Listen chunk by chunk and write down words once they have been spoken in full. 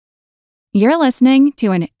You're listening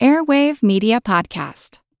to an Airwave Media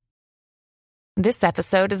Podcast. This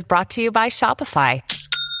episode is brought to you by Shopify.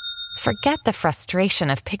 Forget the frustration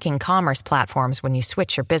of picking commerce platforms when you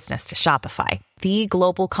switch your business to Shopify, the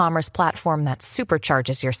global commerce platform that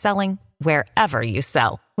supercharges your selling wherever you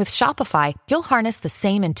sell. With Shopify, you'll harness the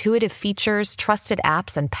same intuitive features, trusted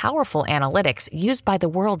apps, and powerful analytics used by the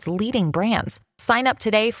world's leading brands. Sign up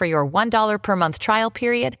today for your $1 per month trial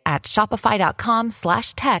period at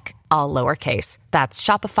shopify.com/tech, all lowercase. That's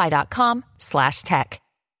shopify.com/tech.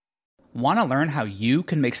 Want to learn how you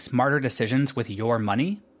can make smarter decisions with your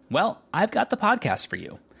money? Well, I've got the podcast for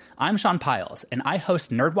you. I'm Sean Piles, and I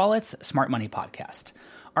host NerdWallet's Smart Money Podcast.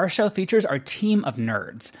 Our show features our team of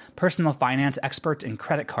nerds, personal finance experts in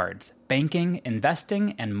credit cards, banking,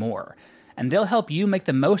 investing, and more. And they'll help you make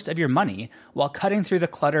the most of your money while cutting through the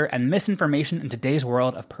clutter and misinformation in today's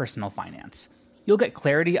world of personal finance. You'll get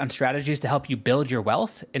clarity on strategies to help you build your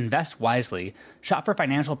wealth, invest wisely, shop for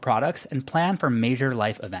financial products, and plan for major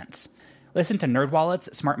life events. Listen to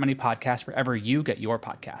NerdWallet's Smart Money Podcast wherever you get your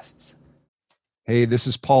podcasts. Hey, this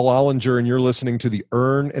is Paul Ollinger, and you're listening to the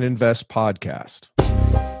Earn and Invest podcast.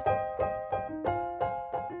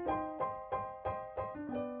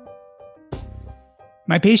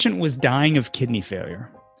 My patient was dying of kidney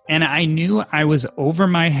failure, and I knew I was over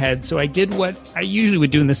my head, so I did what I usually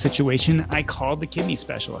would do in this situation. I called the kidney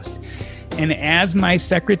specialist. And as my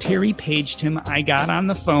secretary paged him, I got on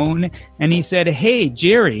the phone, and he said, "Hey,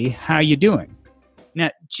 Jerry, how you doing?"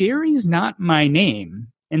 Now, Jerry's not my name.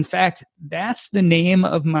 In fact, that's the name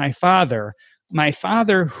of my father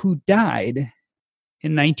who died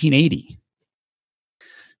in 1980.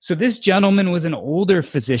 So this gentleman was an older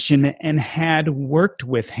physician and had worked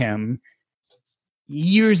with him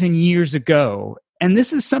years and years ago. And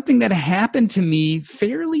this is something that happened to me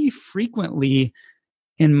fairly frequently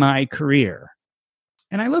in my career.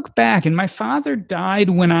 And I look back, and my father died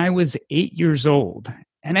when I was 8 years old.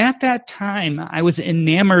 And at that time, I was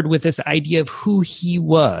enamored with this idea of who he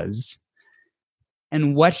was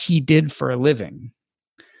and what he did for a living.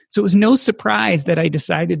 So it was no surprise that I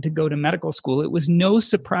decided to go to medical school. It was no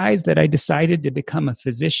surprise that I decided to become a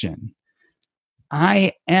physician.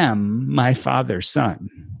 I am my father's son.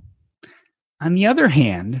 On the other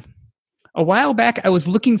hand, a while back, I was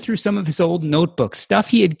looking through some of his old notebooks, stuff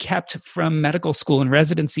he had kept from medical school and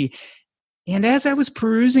residency. And as I was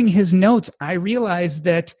perusing his notes, I realized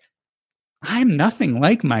that I'm nothing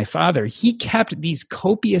like my father. He kept these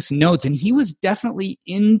copious notes, and he was definitely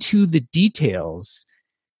into the details.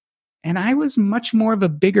 And I was much more of a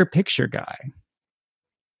bigger picture guy.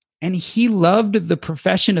 And he loved the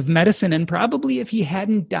profession of medicine, and probably if he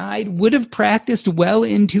hadn't died, would have practiced well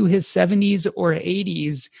into his 70s or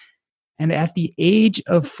 80s. And at the age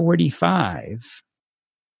of 45,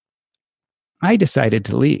 I decided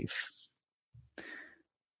to leave.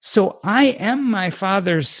 So I am my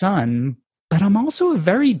father's son, but I'm also a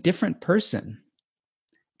very different person.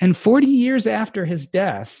 And 40 years after his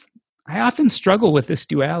death, I often struggle with this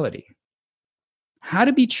duality. How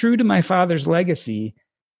to be true to my father's legacy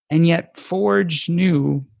and yet forge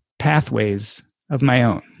new pathways of my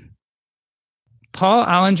own. Paul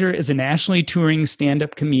Ollinger is a nationally touring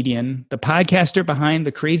stand-up comedian, the podcaster behind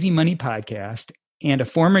the Crazy Money podcast, and a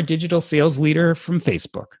former digital sales leader from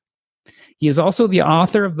Facebook. He is also the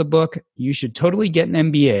author of the book, You Should Totally Get an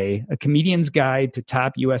MBA, A Comedian's Guide to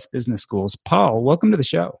Top U.S. Business Schools. Paul, welcome to the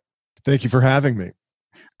show. Thank you for having me.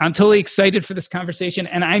 I'm totally excited for this conversation,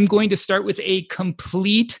 and I'm going to start with a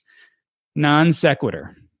complete non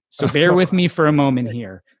sequitur. So bear with me for a moment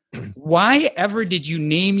here. Why ever did you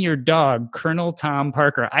name your dog Colonel Tom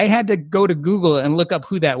Parker? I had to go to Google and look up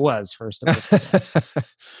who that was, first of all.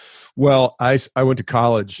 Well, I went to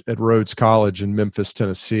college at Rhodes College in Memphis,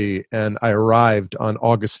 Tennessee, and I arrived on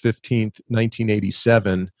August 15th,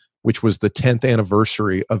 1987, which was the 10th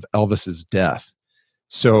anniversary of Elvis's death.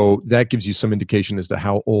 So that gives you some indication as to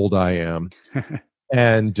how old I am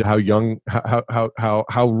and how young,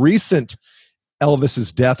 how recent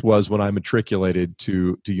Elvis's death was when I matriculated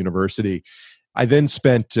to university. I then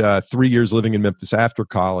spent 3 years living in Memphis after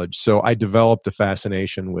college, so I developed a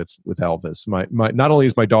fascination with Elvis. My not only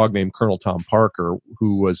is my dog named Colonel Tom Parker,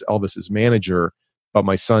 who was Elvis's manager, but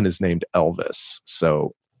my son is named Elvis.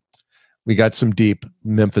 So we got some deep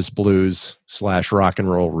Memphis blues / rock and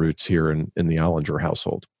roll roots here in the Ollinger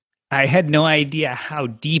household. I had no idea how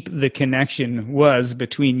deep the connection was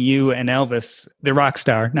between you and Elvis, the rock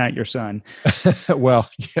star, not your son. Well,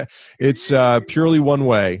 yeah, it's purely one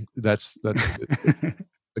way. That's the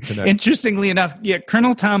connection. Interestingly enough, yeah,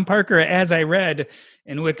 Colonel Tom Parker, as I read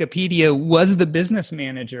in Wikipedia, was the business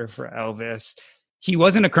manager for Elvis. He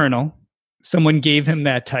wasn't a colonel. Someone gave him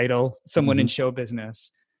that title, someone in show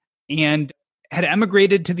business, and had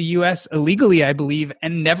emigrated to the US illegally, I believe,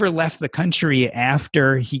 and never left the country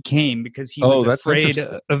after he came because he was afraid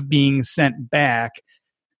of being sent back.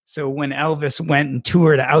 So when Elvis went and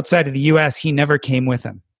toured outside of the US, he never came with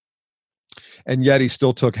him. And yet he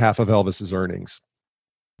still took half of Elvis's earnings.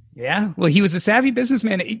 Yeah, well, he was a savvy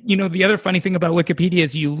businessman. You know, the other funny thing about Wikipedia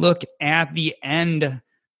is you look at the end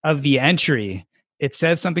of the entry, it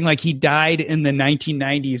says something like he died in the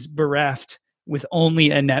 1990s bereft with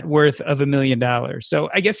only a net worth of $1 million. So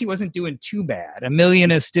I guess he wasn't doing too bad. $1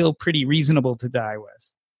 million is still pretty reasonable to die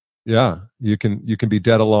with. Yeah, you can be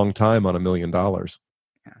dead a long time on $1 million.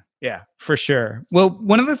 Yeah, for sure. Well,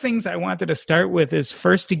 one of the things I wanted to start with is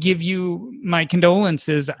first to give you my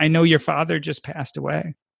condolences. I know your father just passed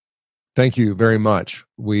away. Thank you very much.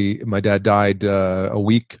 My dad died a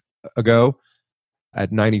week ago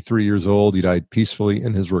at 93 years old. He died peacefully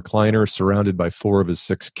in his recliner, surrounded by 4 of his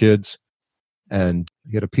 6 kids. And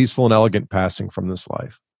he had a peaceful and elegant passing from this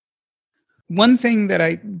life. One thing that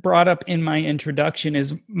I brought up in my introduction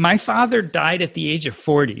is my father died at the age of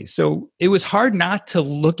 40. So it was hard not to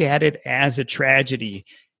look at it as a tragedy.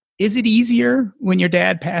 Is it easier when your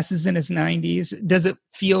dad passes in his 90s? Does it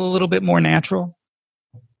feel a little bit more natural?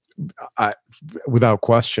 Without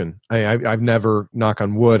question. I've never, knock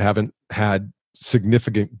on wood, haven't had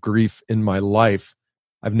significant grief in my life.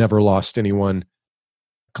 I've never lost anyone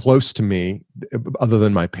close to me other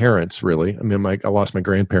than my parents, really. I mean, I lost my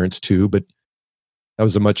grandparents too, but that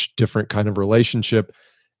was a much different kind of relationship.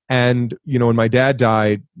 And, you know, when my dad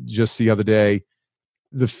died just the other day,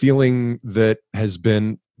 the feeling that has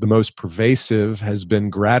been the most pervasive has been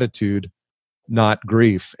gratitude, not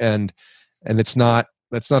grief. And that's not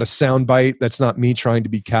a soundbite. That's not me trying to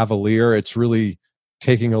be cavalier. It's really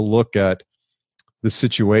taking a look at the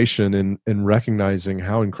situation and recognizing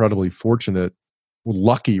how incredibly fortunate,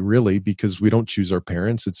 lucky really, because we don't choose our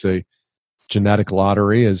parents. It's a genetic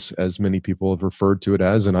lottery, as many people have referred to it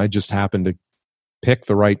as. And I just happened to pick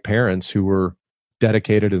the right parents who were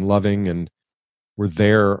dedicated and loving and were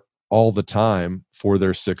there all the time for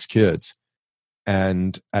their 6 kids.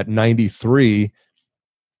 And at 93,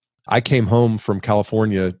 I came home from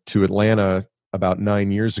California to Atlanta about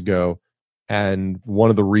 9 years ago. And one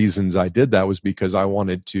of the reasons I did that was because I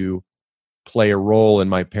wanted to play a role in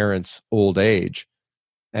my parents' old age.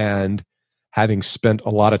 And having spent a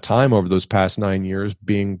lot of time over those past 9 years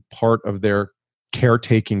being part of their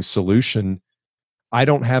caretaking solution, I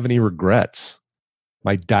don't have any regrets.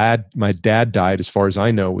 My dad died, as far as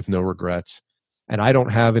I know, with no regrets. And I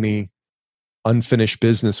don't have any unfinished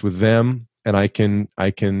business with them. And I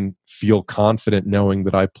can feel confident knowing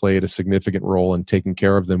that I played a significant role in taking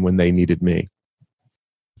care of them when they needed me.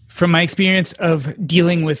 From my experience of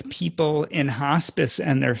dealing with people in hospice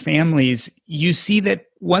and their families, you see that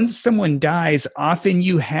once someone dies, often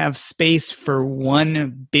you have space for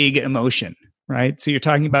one big emotion, right? So you're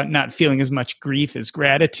talking about not feeling as much grief as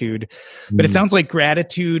gratitude, but it sounds like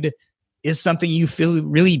gratitude is something you feel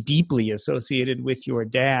really deeply associated with your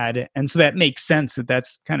dad. And so that makes sense that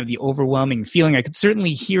that's kind of the overwhelming feeling. I could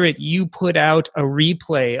certainly hear it. You put out a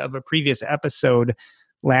replay of a previous episode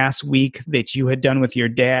last week that you had done with your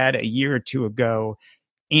dad a year or two ago.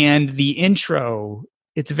 And the intro,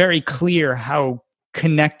 it's very clear how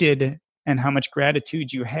connected and how much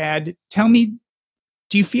gratitude you had. Tell me,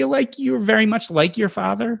 do you feel like you're very much like your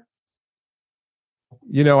father?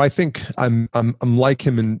 You know, I think I'm like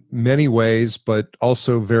him in many ways, but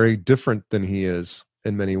also very different than he is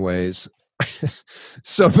in many ways.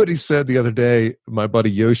 Somebody said the other day, my buddy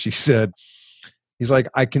Yoshi said, he's like,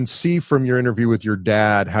 I can see from your interview with your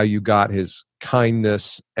dad how you got his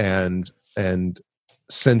kindness and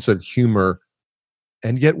sense of humor,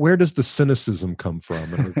 and yet where does the cynicism come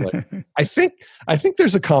from? And I was like, I think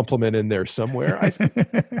there's a compliment in there somewhere.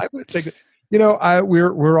 I would think. You know,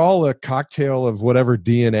 we're all a cocktail of whatever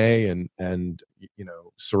DNA and you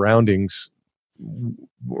know surroundings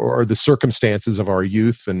or the circumstances of our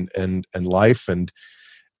youth and life. And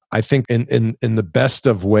I think in the best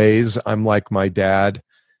of ways, I'm like my dad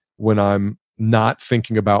when I'm not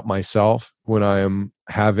thinking about myself, when I am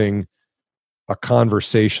having a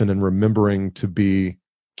conversation and remembering to be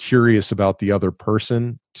curious about the other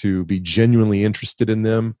person, to be genuinely interested in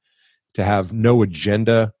them, to have no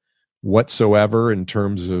agenda whatsoever in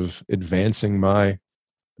terms of advancing my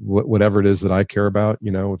whatever it is that I care about. You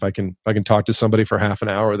know, if I can talk to somebody for half an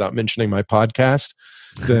hour without mentioning my podcast,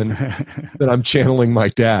 then I'm channeling my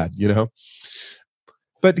dad, you know.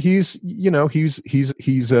 But he's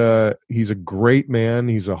a great man.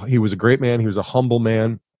 He was a great man. He was a humble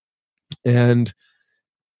man. And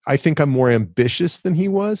I think I'm more ambitious than he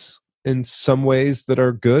was. in some ways that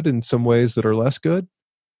are good, in some ways that are less good.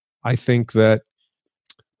 I think that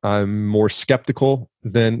I'm more skeptical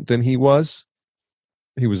than he was.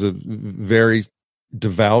 He was a very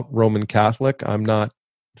devout Roman Catholic. I'm not.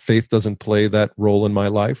 Faith doesn't play that role in my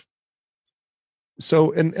life.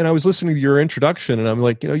 So, and I was listening to your introduction, and I'm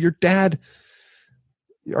like,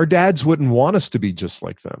 our dads wouldn't want us to be just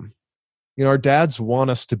like them. Our dads want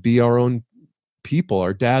us to be our own people.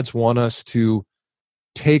 Our dads want us to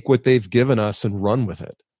take what they've given us and run with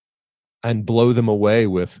it and blow them away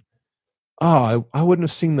with, I wouldn't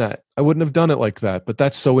have seen that. I wouldn't have done it like that. But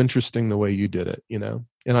that's so interesting the way you did it, And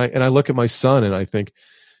I look at my son and I think,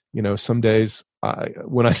 some days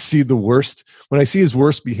when I see his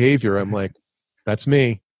worst behavior, I'm like, that's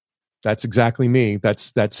me. That's exactly me.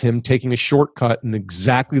 That's him taking a shortcut in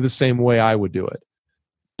exactly the same way I would do it.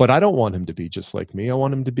 But I don't want him to be just like me. I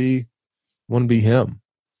want him to be him.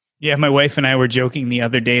 Yeah, my wife and I were joking the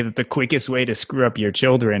other day that the quickest way to screw up your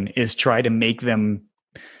children is try to make them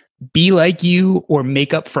be like you or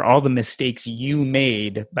make up for all the mistakes you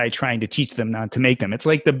made by trying to teach them not to make them. It's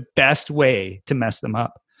like the best way to mess them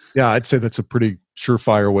up. Yeah, I'd say that's a pretty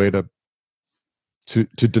surefire way to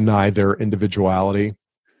deny their individuality,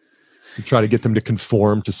 to try to get them to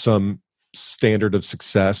conform to some standard of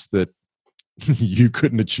success that you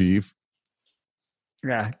couldn't achieve.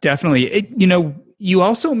 Yeah, definitely. You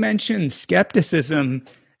also mentioned skepticism,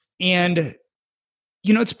 and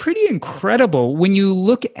it's pretty incredible when you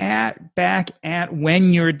look back at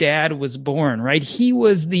when your dad was born, right? He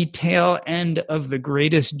was the tail end of the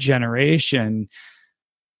greatest generation.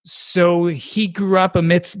 So he grew up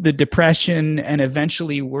amidst the Depression and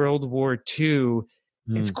eventually World War II.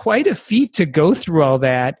 It's quite a feat to go through all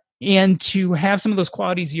that and to have some of those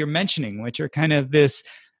qualities you're mentioning, which are kind of this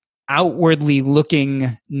outwardly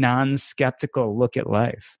looking, non-skeptical look at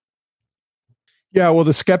life. Yeah, well,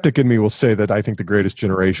 the skeptic in me will say that I think the greatest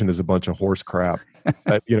generation is a bunch of horse crap.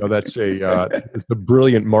 That's it's a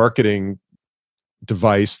brilliant marketing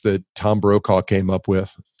device that Tom Brokaw came up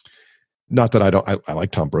with. Not that I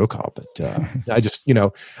like Tom Brokaw, but I just,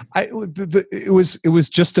 it was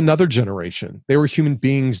just another generation. They were human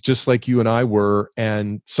beings just like you and I were,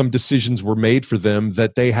 and some decisions were made for them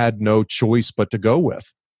that they had no choice but to go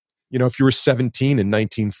with. If you were 17 in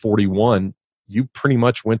 1941, you pretty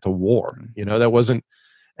much went to war. That wasn't,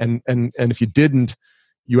 and if you didn't,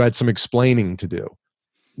 you had some explaining to do.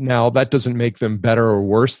 Now that doesn't make them better or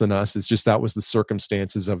worse than us. It's just that was the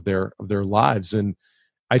circumstances of their lives. And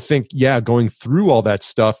I think, going through all that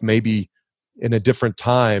stuff, maybe in a different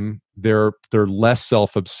time, they're less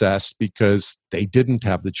self-obsessed because they didn't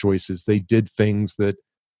have the choices. They did things that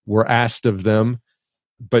were asked of them.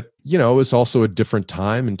 But, it was also a different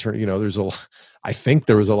time in turn. I think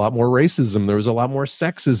there was a lot more racism. There was a lot more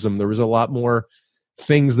sexism. There was a lot more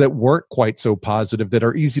things that weren't quite so positive that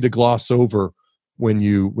are easy to gloss over when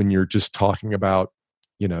you're just talking about,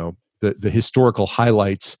 the historical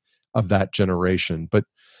highlights of that generation. But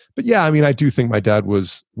yeah, I do think my dad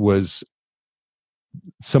was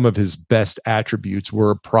some of his best attributes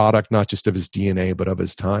were a product not just of his DNA, but of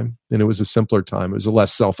his time. And it was a simpler time. It was a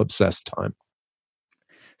less self-obsessed time.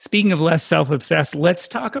 Speaking of less self-obsessed, let's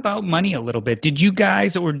talk about money a little bit. Do you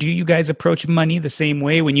guys approach money the same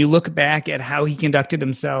way? When you look back at how he conducted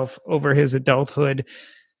himself over his adulthood,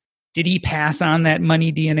 did he pass on that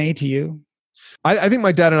money DNA to you? I think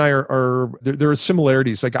my dad and I are there are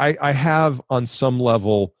similarities. Like I have on some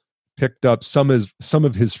level picked up some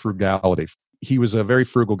of his frugality. He was a very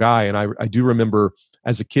frugal guy. And I do remember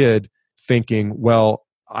as a kid thinking, well,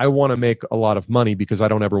 I want to make a lot of money because I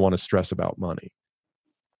don't ever want to stress about money.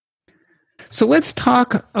 So let's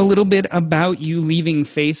talk a little bit about you leaving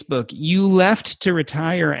Facebook. You left to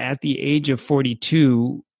retire at the age of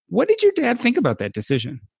 42. What did your dad think about that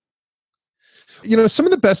decision? Some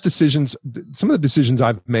of the decisions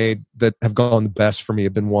I've made that have gone the best for me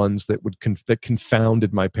have been ones that that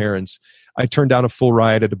confounded my parents. I turned down a full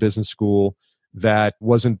ride at a business school that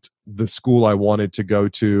wasn't the school I wanted to go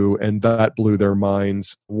to, and that blew their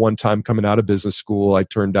minds. One time coming out of business school, I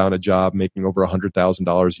turned down a job making over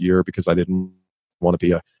 $100,000 a year because I didn't want to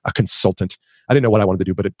be a consultant. I didn't know what I wanted to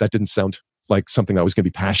do, but that didn't sound like something I was going to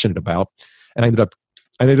be passionate about. And I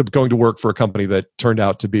ended up going to work for a company that turned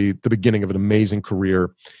out to be the beginning of an amazing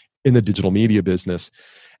career in the digital media business.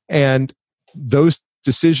 And those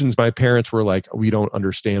decisions, my parents were like, we don't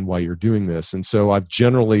understand why you're doing this. And so I've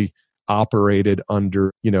generally operated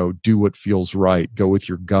under, do what feels right, go with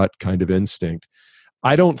your gut kind of instinct.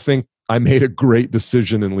 I don't think I made a great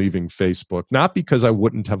decision in leaving Facebook, not because I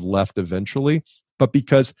wouldn't have left eventually, but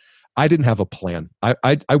because I didn't have a plan.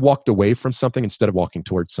 I walked away from something instead of walking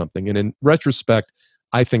towards something. And in retrospect,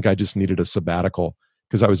 I think I just needed a sabbatical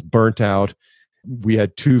because I was burnt out. We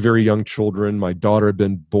had 2 very young children. My daughter had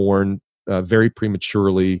been born very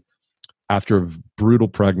prematurely after a brutal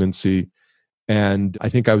pregnancy. And I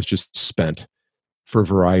think I was just spent for a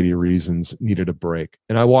variety of reasons, needed a break.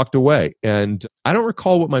 And I walked away. And I don't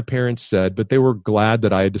recall what my parents said, but they were glad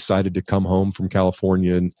that I had decided to come home from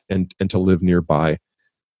California and to live nearby.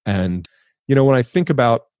 And, when I think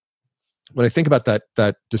about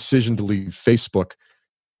that decision to leave Facebook,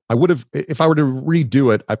 I would have, if I were to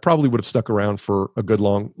redo it, I probably would have stuck around for a good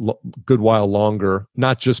while longer,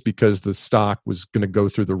 not just because the stock was going to go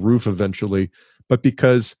through the roof eventually, but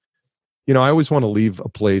because, I always want to leave a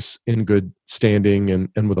place in good standing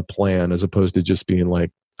and with a plan, as opposed to just being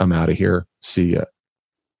like, I'm out of here, see ya.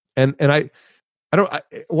 And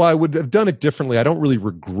while I would have done it differently, I don't really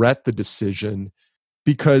regret the decision,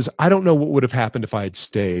 because I don't know what would have happened if I had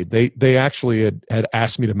stayed. They actually had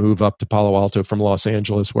asked me to move up to Palo Alto from Los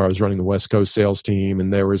Angeles, where I was running the West Coast sales team,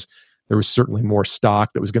 and there was certainly more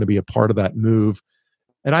stock that was going to be a part of that move.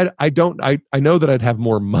 And I know that I'd have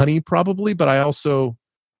more money probably, but I also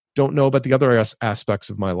don't know about the other aspects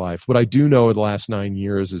of my life. What I do know in the last 9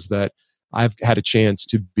 years is that I've had a chance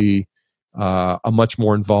to be a much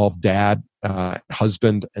more involved dad,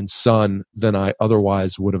 husband, and son than I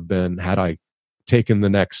otherwise would have been had I taken the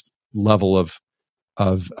next level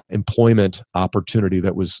of employment opportunity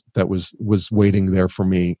that was waiting there for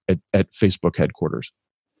me at Facebook headquarters.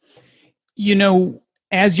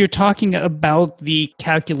 As you're talking about the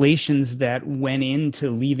calculations that went into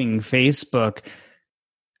leaving Facebook,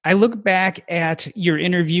 I look back at your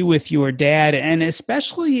interview with your dad, and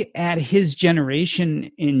especially at his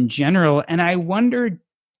generation in general, and I wonder,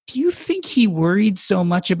 do you think he worried so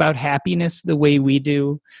much about happiness the way we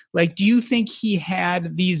do? Like, do you think he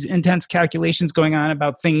had these intense calculations going on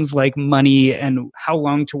about things like money and how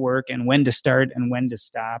long to work and when to start and when to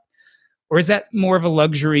stop? Or is that more of a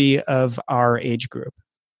luxury of our age group?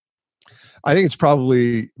 I think it's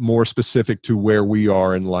probably more specific to where we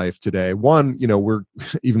are in life today. One, we're,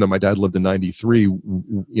 even though my dad lived in 93,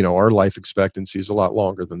 our life expectancy is a lot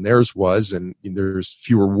longer than theirs was. And there's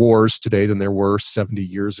fewer wars today than there were 70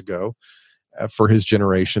 years ago, for his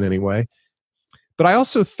generation anyway. But I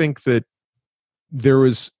also think that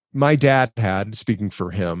my dad had, speaking for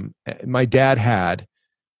him, my dad had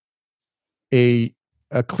a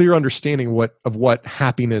clear understanding of what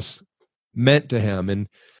happiness meant to him. And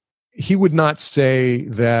he would not say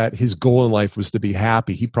that his goal in life was to be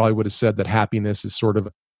happy. He probably would have said that happiness is sort of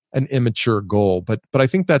an immature goal. But I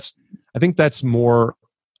think that's more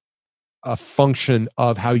a function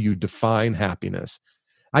of how you define happiness.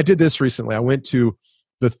 I did this recently. I went to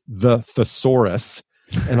the thesaurus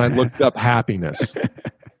and I looked up happiness,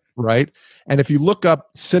 right? And if you look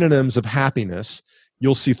up synonyms of happiness,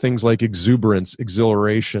 you'll see things like exuberance,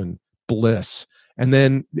 exhilaration, bliss. And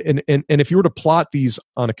then, and if you were to plot these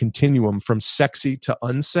on a continuum from sexy to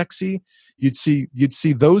unsexy, you'd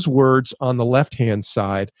see those words on the left-hand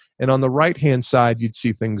side, and on the right-hand side, you'd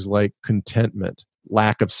see things like contentment,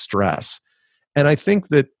 lack of stress. And I think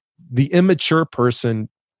that the immature person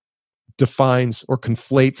defines or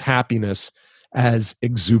conflates happiness as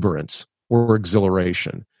exuberance or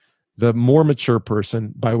exhilaration. The more mature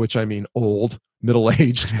person, by which I mean old,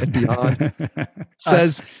 middle-aged and beyond,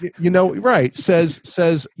 says,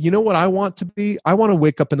 says, what I want to be? I want to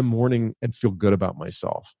wake up in the morning and feel good about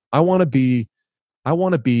myself. I want to be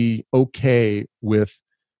okay with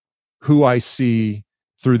who I see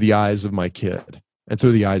through the eyes of my kid and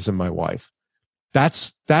through the eyes of my wife.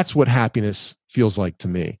 That's what happiness feels like to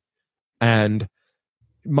me. And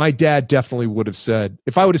my dad definitely would have said,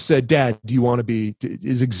 if I would have said, Dad, do you want to be,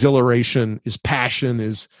 is exhilaration, is passion,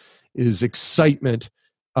 is excitement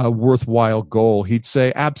a worthwhile goal? He'd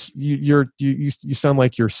say, you sound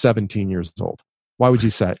like you're 17 years old. Why would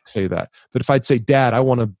you say that? But if I'd say, Dad, I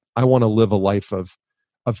want to live a life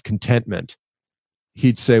of contentment,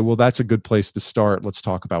 he'd say, well, that's a good place to start. Let's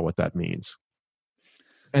talk about what that means.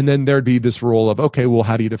 And then there'd be this role of, okay, well,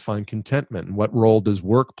 how do you define contentment? And what role does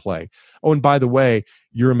work play? Oh, and by the way,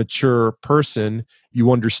 you're a mature person.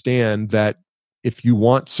 You understand that if you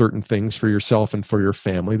want certain things for yourself and for your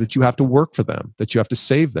family, that you have to work for them, that you have to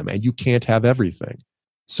save them, and you can't have everything.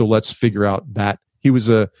 So let's figure out that. He was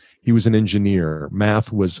an engineer.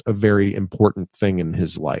 Math was a very important thing in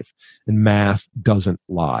his life, and math doesn't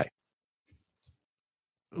lie.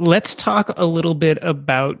 Let's talk a little bit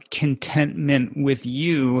about contentment with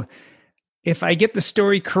you. If I get the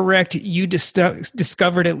story correct, you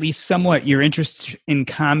discovered at least somewhat your interest in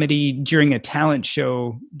comedy during a talent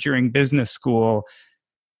show during business school.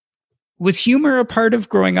 Was humor a part of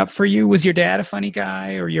growing up for you? Was your dad a funny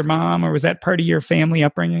guy, or your mom, or was that part of your family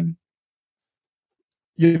upbringing?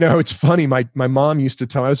 It's funny. My mom used to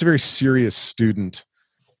tell me I was a very serious student,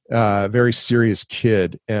 very serious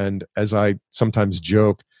kid. And as I sometimes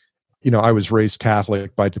joke, I was raised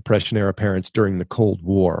Catholic by Depression era parents during the Cold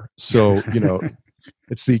War. So,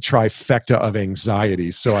 it's the trifecta of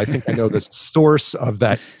anxiety. So I think I know the source of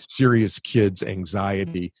that serious kid's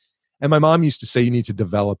anxiety. And my mom used to say, you need to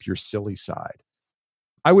develop your silly side.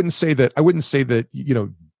 I wouldn't say that,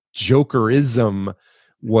 jokerism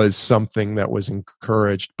was something that was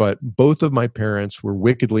encouraged, but both of my parents were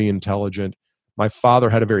wickedly intelligent. My father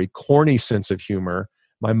had a very corny sense of humor.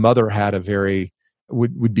 My mother had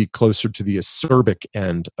would be closer to the acerbic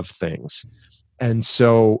end of things. And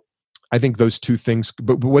so I think those two things,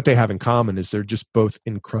 but what they have in common is they're just both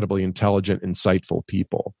incredibly intelligent, insightful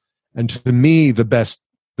people. And to me, the best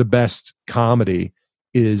comedy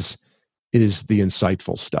is the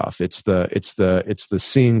insightful stuff. It's the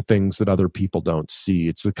seeing things that other people don't see.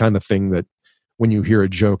 It's the kind of thing that when you hear a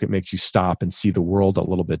joke, it makes you stop and see the world a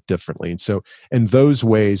little bit differently. And so in those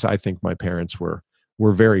ways, I think my parents were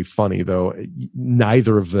very funny, though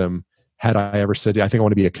neither of them, had I ever said, I think I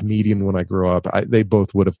want to be a comedian when I grow up, they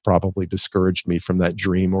both would have probably discouraged me from that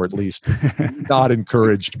dream, or at least not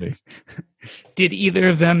encouraged me. Did either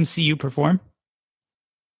of them see you perform?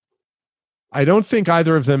 I don't think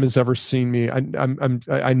either of them has ever seen me. I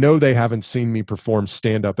know they haven't seen me perform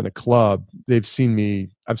stand-up in a club. They've seen me.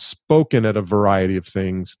 I've spoken at a variety of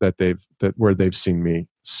things where they've seen me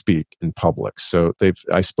speak in public. So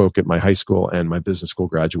I spoke at my high school and my business school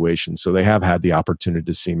graduation. So they have had the opportunity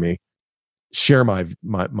to see me share my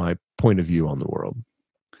point of view on the world.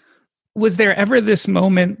 Was there ever this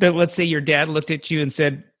moment that, let's say, your dad looked at you and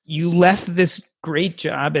said, "You left this great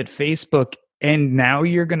job at Facebook and now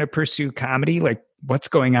you're going to pursue comedy? Like, what's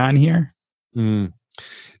going on here?"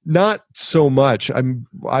 Not so much.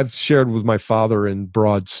 I've shared with my father in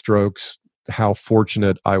broad strokes how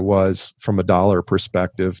fortunate I was from a dollar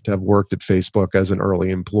perspective to have worked at Facebook as an early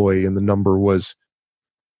employee, and the number was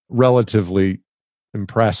relatively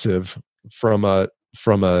impressive from a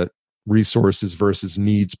resources versus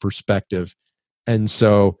needs perspective. And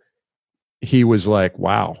so he was like,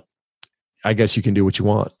 "Wow, I guess you can do what you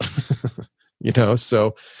want."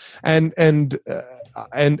 So, and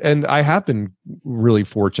I have been really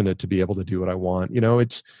fortunate to be able to do what I want.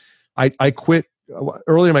 I quit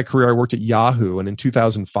early in my career. I worked at Yahoo, and in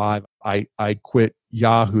 2005, I quit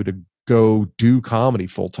Yahoo to go do comedy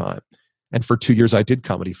full time. And for 2 years, I did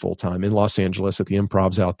comedy full time in Los Angeles at the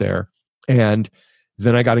Improvs out there. And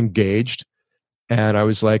then I got engaged, and I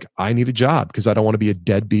was like, I need a job because I don't want to be a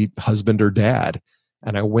deadbeat husband or dad.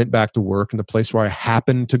 And I went back to work, and the place where I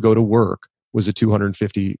happened to go to work was a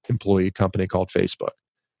 250 employee company called Facebook.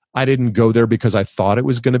 I didn't go there because I thought it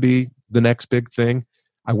was going to be the next big thing.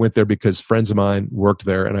 I went there because friends of mine worked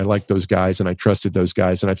there, and I liked those guys, and I trusted those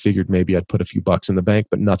guys, and I figured maybe I'd put a few bucks in the bank,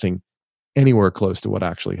 but nothing anywhere close to what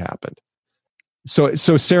actually happened. So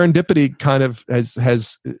serendipity kind of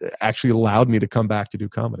has actually allowed me to come back to do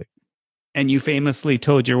comedy. And you famously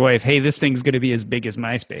told your wife, "Hey, this thing's going to be as big as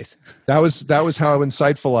MySpace." That was how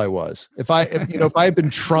insightful I was. If I had been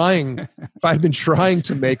trying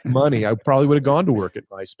to make money, I probably would have gone to work at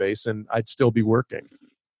MySpace, and I'd still be working.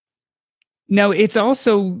 Now, it's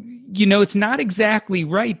also, it's not exactly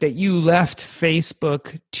right that you left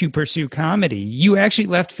Facebook to pursue comedy. You actually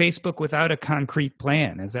left Facebook without a concrete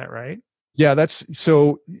plan. Is that right? Yeah,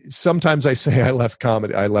 so sometimes I say I left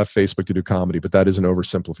Facebook to do comedy, but that is an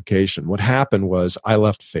oversimplification. What happened was I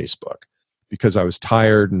left Facebook because I was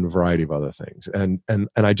tired and a variety of other things. And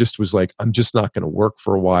I just was like, I'm just not going to work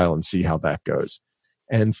for a while and see how that goes.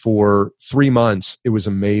 And for 3 months, it was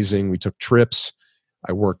amazing. We took trips.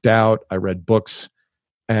 I worked out. I read books,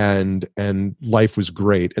 and life was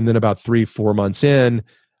great. And then about 3-4 months in,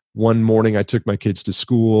 one morning I took my kids to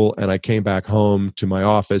school, and I came back home to my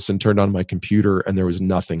office and turned on my computer, and there was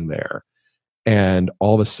nothing there. And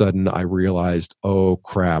all of a sudden I realized, oh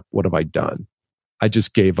crap, what have I done? I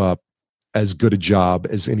just gave up as good a job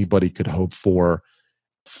as anybody could hope for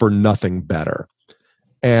nothing better.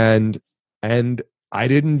 And I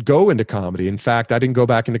didn't go into comedy. In fact, I didn't go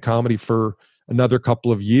back into comedy for another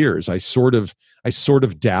couple of years. I sort of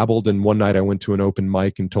dabbled, and one night I went to an open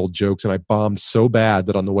mic and told jokes, and I bombed so bad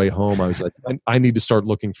that on the way home I was like, I need to start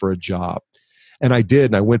looking for a job. And I did,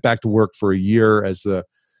 and I went back to work for a year as the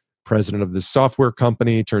president of this software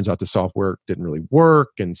company. Turns out the software didn't really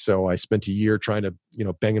work, and so I spent a year trying to,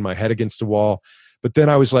 banging my head against a wall. But then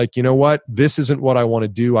I was like, you know what? This isn't what I want to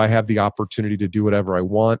do. I have the opportunity to do whatever I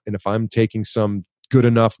want, and if I'm taking some good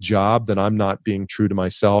enough job, then I'm not being true to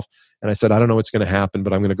myself. And I said, I don't know what's going to happen,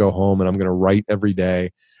 but I'm going to go home and I'm going to write every day,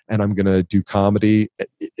 and I'm going to do comedy,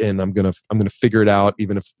 and I'm going to figure it out,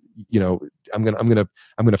 even if, I'm going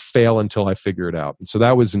to fail until I figure it out. And so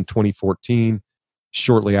that was in 2014,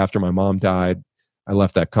 shortly after my mom died. I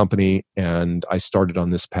left that company and I started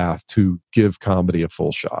on this path to give comedy a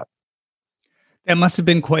full shot. That must have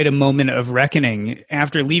been quite a moment of reckoning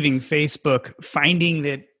after leaving Facebook, finding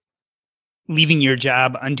that leaving your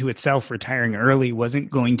job unto itself, retiring early, wasn't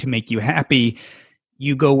going to make you happy.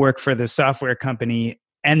 You go work for the software company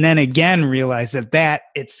and then again realize that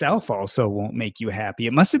itself also won't make you happy.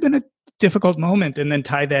 It must have been a difficult moment, and then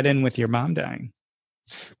tie that in with your mom dying.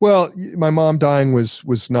 Well, my mom dying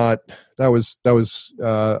was not, that was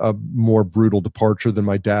a more brutal departure than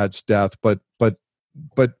my dad's death, but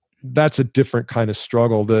that's a different kind of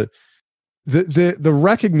struggle. The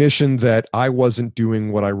recognition that I wasn't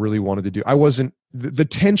doing what I really wanted to do. The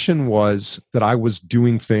tension was that I was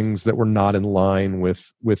doing things that were not in line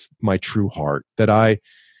with my true heart. That I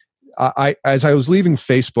as I was leaving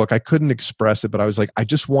Facebook, I couldn't express it, but I was like, I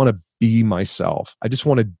just want to be myself. I just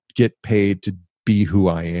want to get paid to be who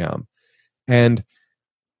I am. And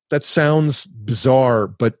that sounds bizarre,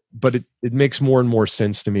 but it makes more and more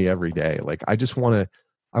sense to me every day. Like, I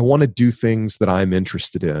want to do things that I'm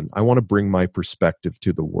interested in. I want to bring my perspective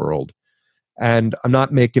to the world. And I'm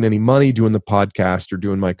not making any money doing the podcast or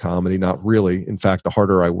doing my comedy. Not really. In fact, the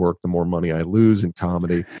harder I work, the more money I lose in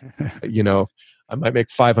comedy. I might make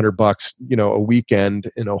 $500, a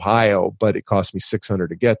weekend in Ohio, but it cost me $600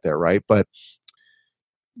 to get there. Right. But,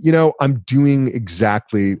 I'm doing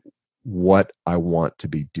exactly what I want to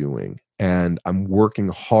be doing, and I'm working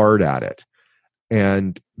hard at it.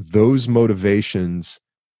 And those motivations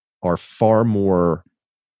are far more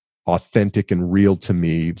authentic and real to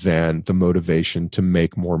me than the motivation to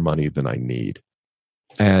make more money than I need.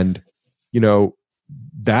 And,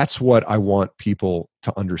 that's what I want people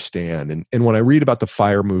to understand. And when I read about the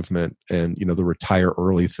FIRE movement and, the retire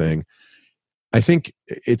early thing, I think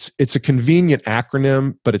it's a convenient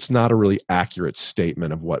acronym, but it's not a really accurate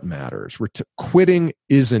statement of what matters. Quitting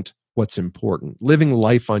isn't what's important. Living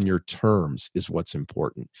life on your terms is what's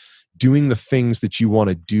important. Doing the things that you want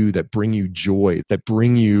to do that bring you joy, that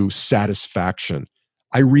bring you satisfaction.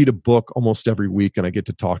 I read a book almost every week and I get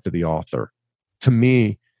to talk to the author. To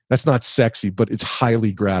me, that's not sexy, but it's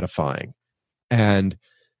highly gratifying. And,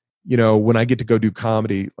 when I get to go do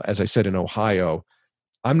comedy, as I said, in Ohio,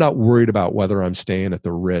 I'm not worried about whether I'm staying at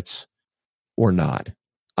the Ritz or not.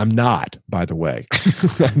 I'm not, by the way.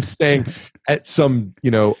 I'm staying at some,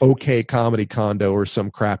 okay comedy condo or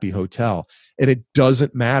some crappy hotel. And it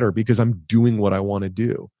doesn't matter because I'm doing what I want to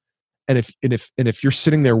do. And if you're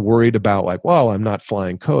sitting there worried about like, well, I'm not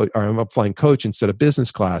flying coach, or I'm up flying coach instead of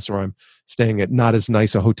business class, or I'm staying at not as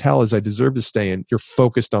nice a hotel as I deserve to stay in, you're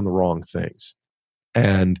focused on the wrong things.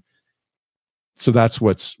 And so that's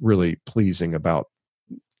what's really pleasing about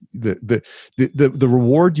the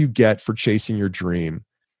reward you get for chasing your dream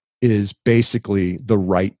is basically the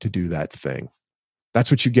right to do that thing.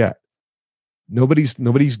 That's what you get. Nobody's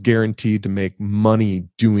guaranteed to make money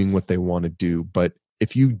doing what they want to do, but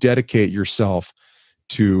if you dedicate yourself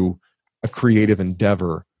to a creative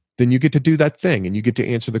endeavor, then you get to do that thing and you get to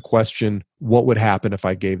answer the question, what would happen if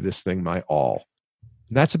I gave this thing my all?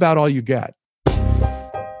 And that's about all you get.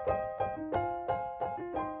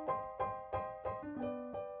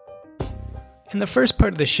 In the first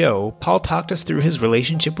part of the show, Paul talked us through his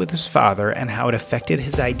relationship with his father and how it affected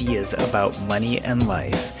his ideas about money and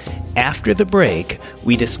life. After the break,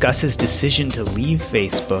 we discuss his decision to leave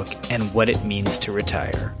Facebook and what it means to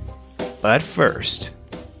retire. But first...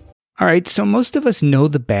 All right, so most of us know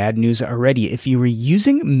the bad news already. If you were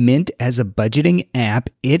using Mint as a budgeting app,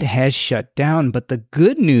 it has shut down. But the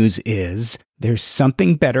good news is there's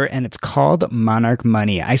something better, and it's called Monarch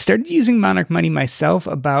Money. I started using Monarch Money myself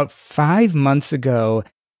about 5 months ago,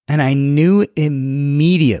 and I knew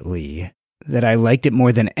immediately that I liked it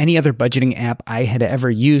more than any other budgeting app I had ever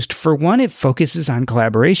used. For one, it focuses on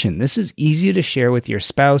collaboration. This is easy to share with your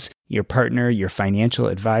spouse, your partner, your financial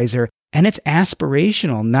advisor. And it's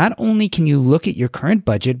aspirational. Not only can you look at your current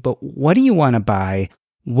budget, but what do you want to buy?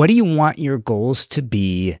 What do you want your goals to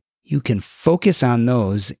be? You can focus on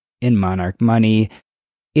those in Monarch Money.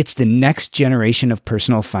 It's the next generation of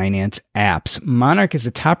personal finance apps. Monarch is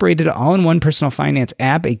the top-rated all-in-one personal finance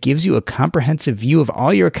app. It gives you a comprehensive view of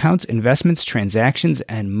all your accounts, investments, transactions,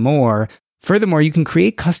 and more. Furthermore, you can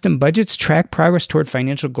create custom budgets, track progress toward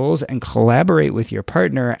financial goals, and collaborate with your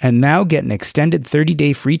partner. And now get an extended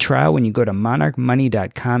 30-day free trial when you go to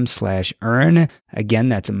monarchmoney.com/earn. Again,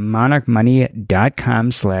 that's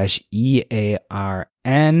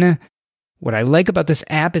monarchmoney.com/EARN. What I like about this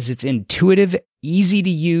app is it's intuitive, easy to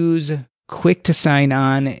use, quick to sign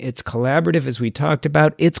on. It's collaborative, as we talked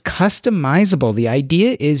about. It's customizable. The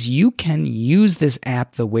idea is you can use this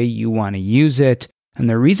app the way you want to use it. And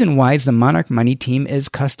the reason why is the Monarch Money team is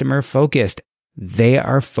customer focused. They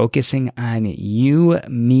are focusing on you,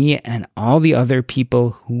 me, and all the other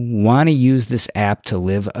people who want to use this app to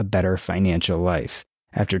live a better financial life.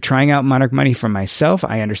 After trying out Monarch Money for myself,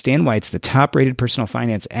 I understand why it's the top-rated personal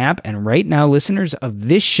finance app. And right now, listeners of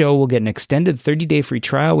this show will get an extended 30-day free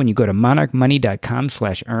trial when you go to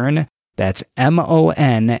monarchmoney.com/earn. That's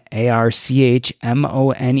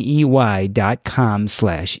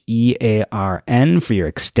monarchmoney.com/EARN for your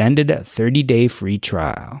extended 30-day free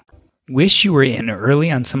trial. Wish you were in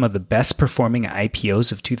early on some of the best performing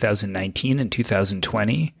IPOs of 2019 and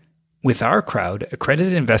 2020? With our crowd,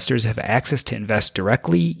 accredited investors have access to invest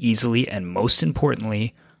directly, easily, and most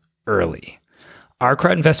importantly, early. Our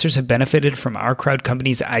crowd investors have benefited from our crowd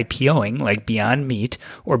companies IPOing like Beyond Meat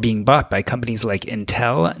or being bought by companies like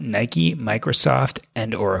Intel, Nike, Microsoft,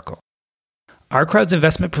 and Oracle. Our crowd's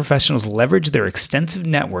investment professionals leverage their extensive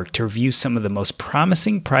network to review some of the most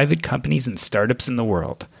promising private companies and startups in the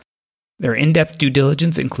world. Their in-depth due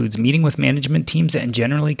diligence includes meeting with management teams and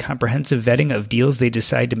generally comprehensive vetting of deals they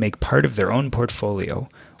decide to make part of their own portfolio.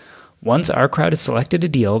 Once our crowd has selected a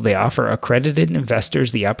deal, they offer accredited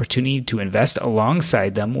investors the opportunity to invest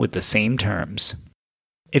alongside them with the same terms.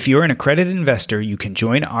 If you're an accredited investor, you can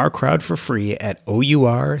join our crowd for free at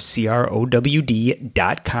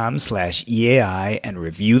ourcrowd.com/EAI and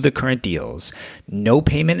review the current deals. No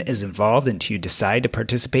payment is involved until you decide to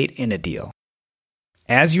participate in a deal.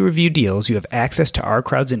 As you review deals, you have access to our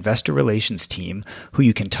crowd's investor relations team, who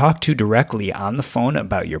you can talk to directly on the phone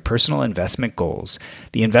about your personal investment goals.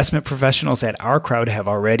 The investment professionals at our crowd have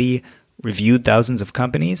already reviewed thousands of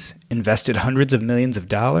companies, invested hundreds of millions of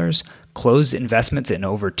dollars, closed investments in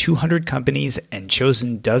over 200 companies, and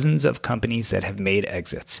chosen dozens of companies that have made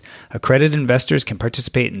exits. Accredited investors can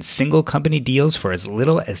participate in single company deals for as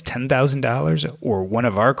little as $10,000 or one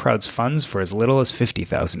of our crowd's funds for as little as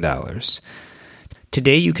 $50,000.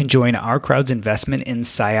 Today, you can join our crowd's investment in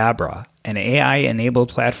Cyabra, an AI-enabled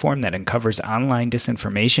platform that uncovers online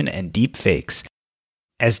disinformation and deep fakes.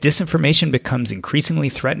 As disinformation becomes increasingly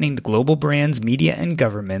threatening to global brands, media, and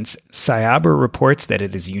governments, Cyabra reports that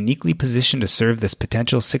it is uniquely positioned to serve this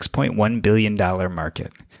potential $6.1 billion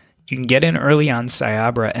market. You can get in early on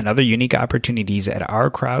Cyabra and other unique opportunities at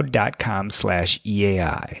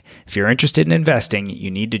ourcrowd.com/EAI. If you're interested in investing, you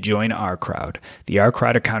need to join our crowd. The Our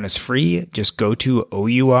Crowd account is free. Just go to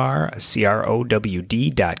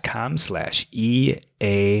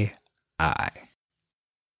ourcrowd.com/EAI.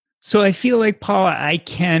 So I feel like, Paula, I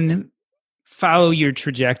can follow your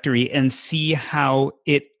trajectory and see how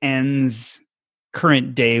it ends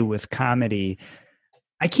current day with comedy.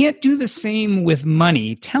 I can't do the same with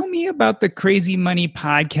money. Tell me about the Crazy Money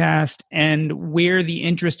podcast and where the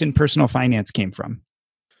interest in personal finance came from.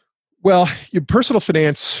 Well, your personal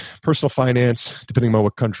finance, depending on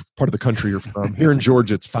what country, part of the country you're from. Here in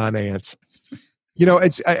Georgia, it's finance. You know,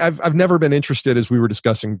 I've never been interested, as we were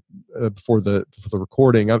discussing before the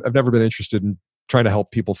recording. I've never been interested in trying to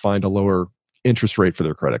help people find a lower interest rate for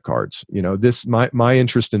their credit cards. You know, my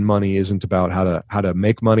interest in money isn't about how to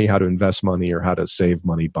make money, how to invest money, or how to save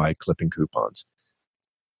money by clipping coupons.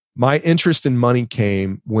 My interest in money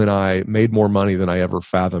came when I made more money than I ever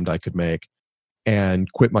fathomed I could make,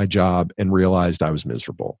 and quit my job and realized I was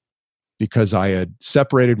miserable because I had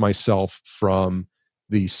separated myself from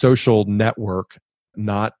the social network,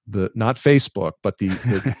 not Facebook, but the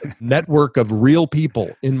network of real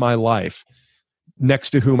people in my life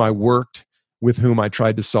next to whom I worked, with whom I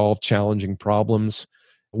tried to solve challenging problems,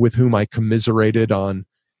 with whom I commiserated on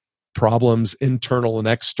problems, internal and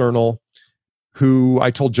external, who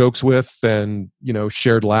I told jokes with and, you know,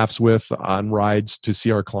 shared laughs with on rides to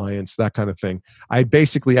see our clients, that kind of thing. I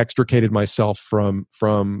basically extricated myself from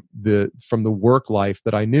the work life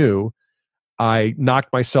that I knew. I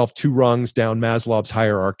knocked myself 2 rungs down Maslow's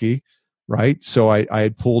hierarchy, right? So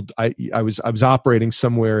I was operating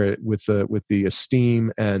somewhere with the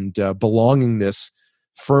esteem and belongingness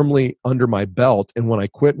firmly under my belt. And when I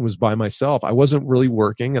quit and was by myself, I wasn't really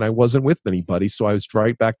working and I wasn't with anybody. So I was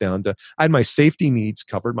right back down to, I had my safety needs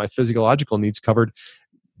covered, my physiological needs covered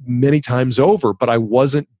many times over, but I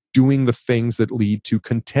wasn't doing the things that lead to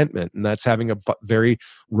contentment. And that's having a very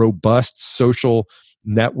robust social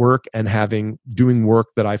network and doing work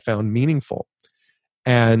that I found meaningful.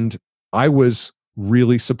 And I was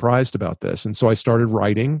really surprised about this. And so I started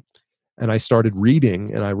writing and I started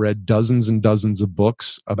reading, and I read dozens and dozens of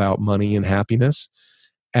books about money and happiness.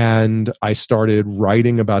 And I started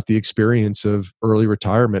writing about the experience of early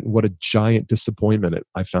retirement and what a giant disappointment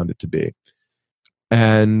I found it to be.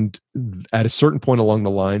 And at a certain point along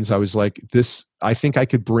the lines, I was like, I think I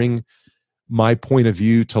could bring my point of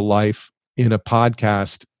view to life in a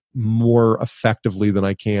podcast more effectively than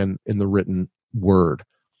I can in the written word.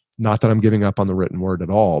 Not that I'm giving up on the written word at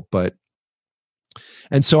all,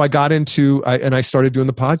 and so I got into, and I started doing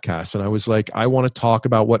the podcast, and I was like, I want to talk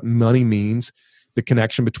about what money means, the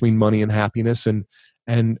connection between money and happiness,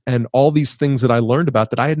 and all these things that I learned about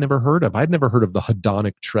that I had never heard of. I'd never heard of the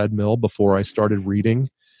hedonic treadmill before I started reading.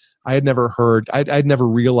 I'd never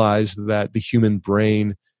realized that the human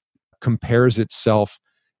brain compares itself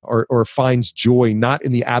or finds joy not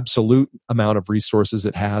in the absolute amount of resources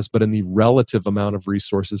it has, but in the relative amount of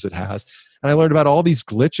resources it has. And I learned about all these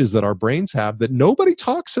glitches that our brains have that nobody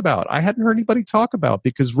talks about. I hadn't heard anybody talk about,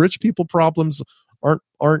 because rich people problems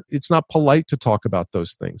aren't it's not polite to talk about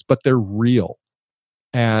those things, but they're real.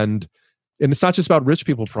 And it's not just about rich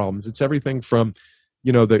people problems. It's everything from,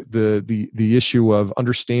 the issue of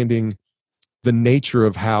understanding the nature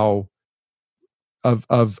of how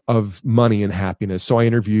of money and happiness. So I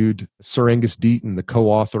interviewed Sir Angus Deaton, the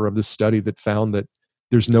co-author of this study that found that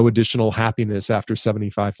there's no additional happiness after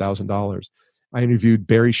 $75,000. I interviewed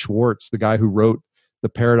Barry Schwartz, the guy who wrote The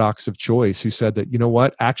Paradox of Choice, who said that, you know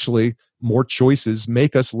what, actually more choices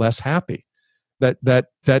make us less happy. That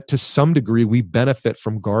to some degree we benefit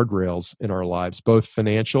from guardrails in our lives, both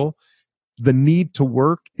financial. The need to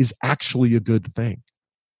work is actually a good thing.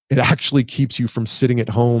 It actually keeps you from sitting at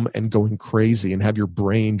home and going crazy and have your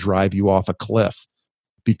brain drive you off a cliff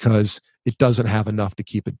because it doesn't have enough to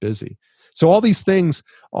keep it busy. So all these things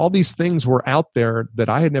were out there that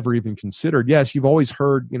I had never even considered. Yes, you've always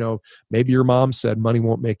heard, maybe your mom said money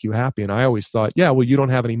won't make you happy. And I always thought, yeah, well, you don't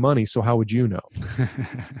have any money, so how would you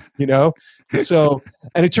know? So,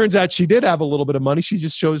 and it turns out she did have a little bit of money. She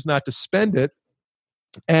just chose not to spend it.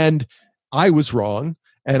 And I was wrong.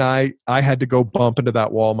 And I had to go bump into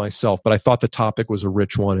that wall myself. But I thought the topic was a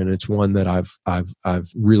rich one, and it's one that I've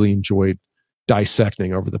really enjoyed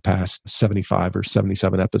dissecting over the past 75 or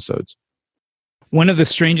 77 episodes. One of the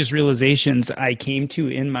strangest realizations I came to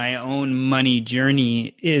in my own money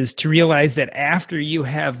journey is to realize that after you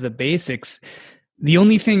have the basics, the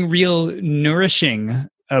only thing real nourishing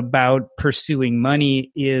about pursuing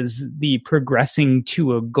money is the progressing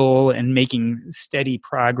to a goal and making steady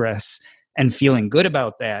progress and feeling good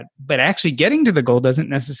about that. But actually getting to the goal doesn't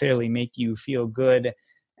necessarily make you feel good.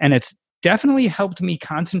 And it's definitely helped me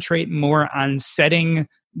concentrate more on setting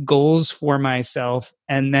goals for myself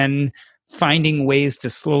and then finding ways to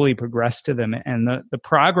slowly progress to them. And the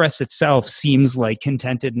progress itself seems like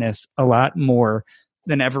contentedness a lot more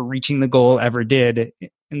than ever reaching the goal ever did.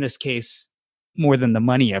 In this case, more than the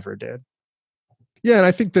money ever did. Yeah, and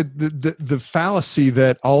I think that the fallacy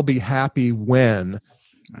that I'll be happy when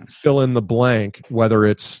fill in the blank, whether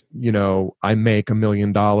it's, I make $1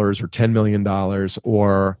 million or $10 million,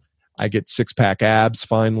 or I get 6-pack abs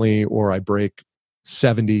finally, or I break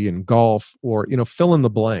 70 in golf, or, fill in the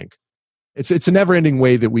blank. It's a never ending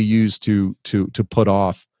way that we use to put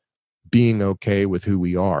off being okay with who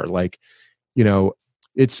we are. Like,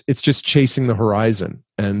 it's just chasing the horizon.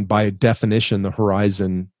 And by definition, the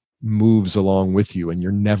horizon moves along with you and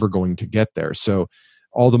you're never going to get there. So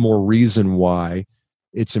all the more reason why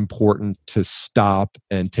it's important to stop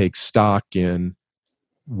and take stock in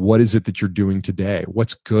what is it that you're doing today?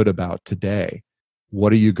 What's good about today?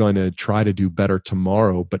 What are you going to try to do better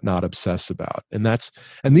tomorrow, but not obsess about? And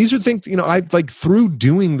these are things, I've through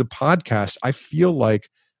doing the podcast, I feel like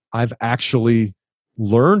I've actually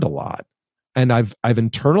learned a lot and I've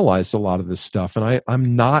internalized a lot of this stuff. And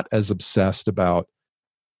I'm not as obsessed about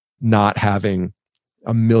not having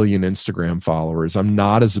 1 million Instagram followers. I'm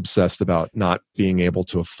not as obsessed about not being able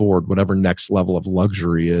to afford whatever next level of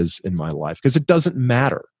luxury is in my life, because it doesn't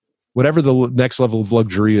matter. Whatever the next level of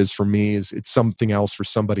luxury is for me it's something else for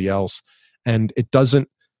somebody else. And it doesn't,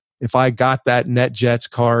 if I got that NetJets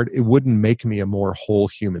card, it wouldn't make me a more whole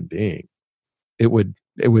human being. It would,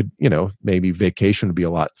 maybe vacation would be a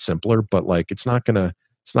lot simpler, but it's not going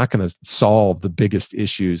to solve the biggest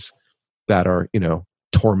issues that are,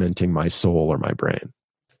 tormenting my soul or my brain.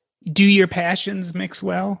 Do your passions mix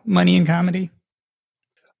well, money and comedy?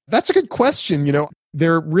 That's a good question.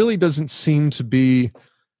 There really doesn't seem to be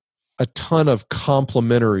a ton of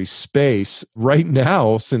complementary space right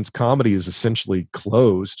now, since comedy is essentially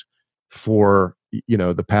closed for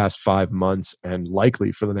the past 5 months and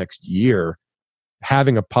likely for the next year,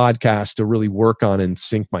 having a podcast to really work on and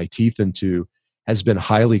sink my teeth into has been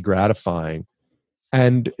highly gratifying.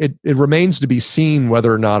 And it remains to be seen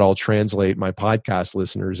whether or not I'll translate my podcast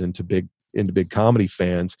listeners into big comedy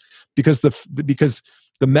fans, because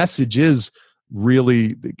the message is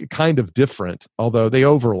really kind of different, although they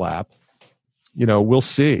overlap. We'll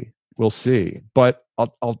see. But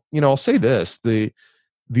I'll say this: the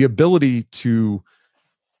ability to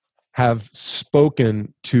have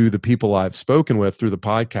spoken to the people I've spoken with through the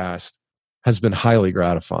podcast has been highly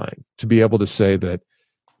gratifying. To be able to say that,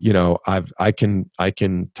 I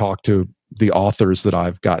can talk to the authors that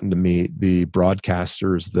I've gotten to meet, the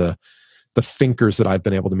broadcasters, the thinkers that I've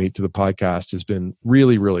been able to meet through the podcast has been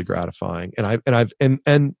really, really gratifying.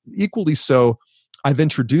 And equally so, I've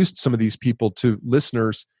introduced some of these people to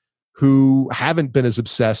listeners who haven't been as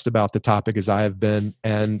obsessed about the topic as I have been.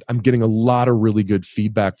 And I'm getting a lot of really good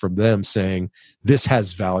feedback from them saying, this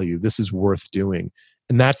has value, this is worth doing.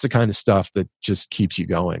 And that's the kind of stuff that just keeps you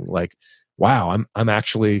going. Like, wow, I'm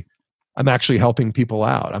actually helping people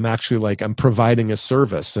out. I'm providing a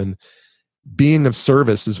service, and being of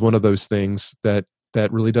service is one of those things that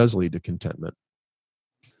really does lead to contentment.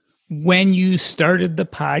 When you started the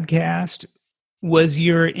podcast, was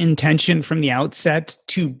your intention from the outset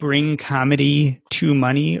to bring comedy to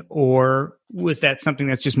money, or was that something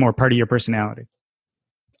that's just more part of your personality?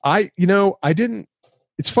 I didn't.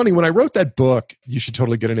 It's funny, when I wrote that book, You Should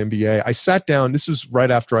Totally Get an MBA, I sat down, this was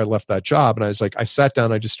right after I left that job, and I sat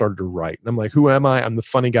down, I just started to write. And I'm like, who am I? I'm the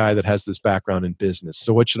funny guy that has this background in business.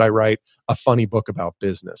 So what should I write? A funny book about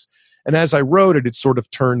business. And as I wrote it, it sort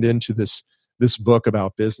of turned into this book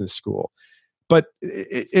about business school. But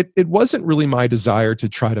it wasn't really my desire to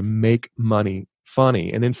try to make money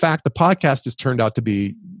funny. And in fact, the podcast has turned out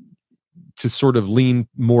to sort of lean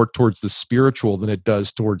more towards the spiritual than it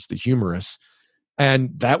does towards the humorous.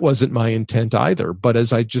 And that wasn't my intent either. But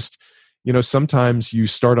as I just, sometimes you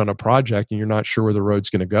start on a project and you're not sure where the road's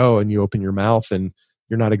going to go, and you open your mouth and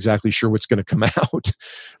you're not exactly sure what's going to come out.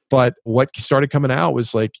 But what started coming out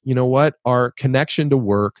was like, our connection to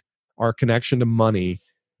work, our connection to money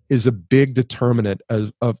is a big determinant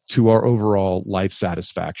to our overall life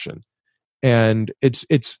satisfaction. And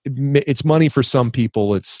it's money for some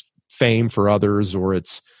people, it's fame for others, or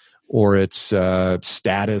it's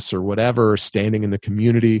status or whatever, standing in the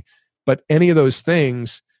community. But any of those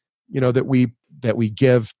things, that we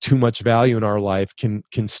give too much value in our life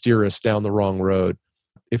can steer us down the wrong road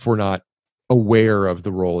if we're not aware of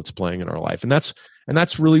the role it's playing in our life. And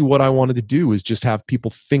that's really what I wanted to do, is just have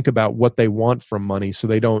people think about what they want from money, so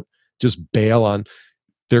they don't just bail on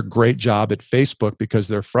their great job at Facebook because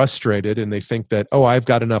they're frustrated and they think that, oh, I've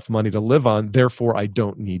got enough money to live on, therefore I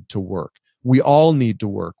don't need to work. We all need to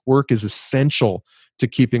work. Work is essential to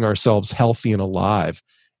keeping ourselves healthy and alive.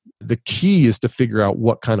 The key is to figure out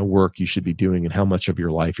what kind of work you should be doing and how much of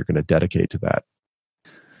your life you're going to dedicate to that.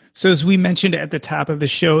 So as we mentioned at the top of the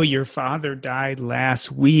show, your father died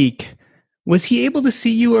last week. Was he able to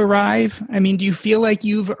see you arrive? I mean, do you feel like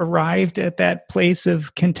you've arrived at that place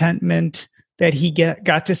of contentment, that he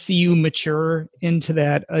got to see you mature into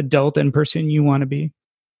that adult and person you want to be?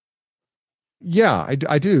 Yeah,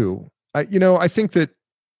 I do. I think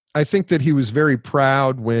that he was very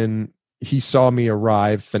proud when he saw me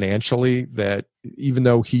arrive financially, that even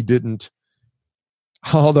though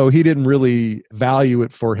although he didn't really value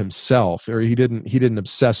it for himself, or he didn't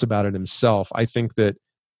obsess about it himself, I think that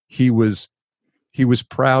he was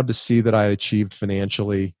proud to see that I had achieved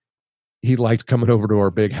financially. He liked coming over to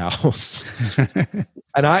our big house.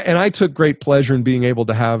 and I took great pleasure in being able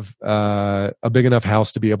to have a big enough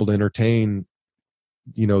house to be able to entertain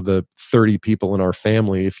the 30 people in our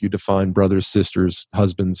family, if you define brothers, sisters,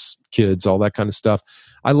 husbands, kids, all that kind of stuff.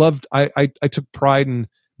 I took pride in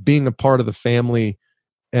being a part of the family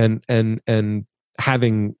and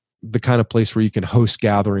having the kind of place where you can host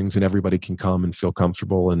gatherings and everybody can come and feel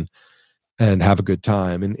comfortable and have a good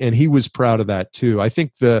time. And he was proud of that too. I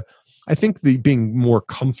think the being more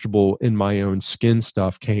comfortable in my own skin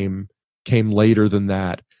stuff came later than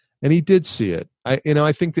that. And he did see it. I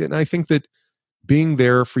think that being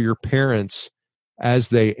there for your parents as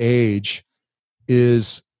they age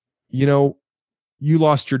is, you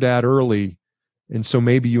lost your dad early. And so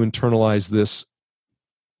maybe you internalize this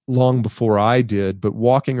long before I did, but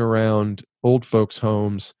walking around old folks'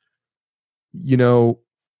 homes,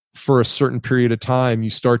 for a certain period of time,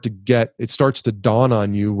 it starts to dawn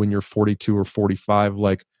on you when you're 42 or 45,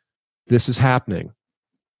 like, this is happening.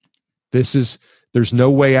 There's no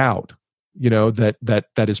way out.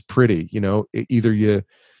 That is pretty.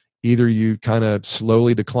 Either you kind of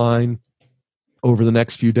slowly decline, over the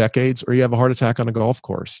next few decades, or you have a heart attack on a golf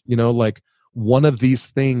course. Like one of these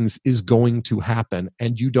things is going to happen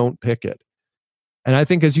and you don't pick it. And I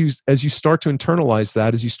think as you start to internalize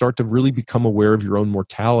that, as you start to really become aware of your own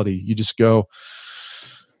mortality, you just go,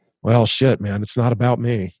 well, shit, man, it's not about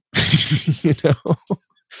me.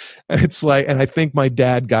 And it's like, and I think my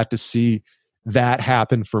dad got to see that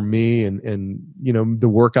happen for me, and the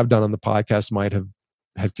work I've done on the podcast might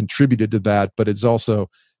have contributed to that, but it's also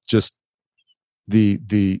just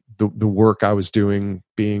the work I was doing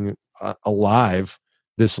being alive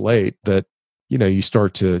this late that you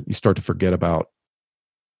start to forget about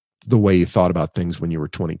the way you thought about things when you were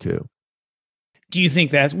 22. Do you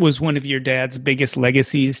think that was one of your dad's biggest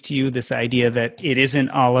legacies to you, this idea that it isn't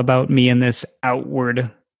all about me and this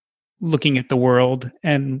outward looking at the world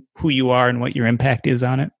and who you are and what your impact is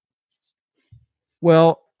on it?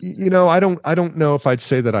 Well, I don't know if I'd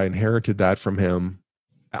say that I inherited that from him.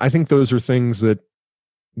 I think those are things that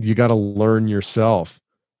you got to learn yourself.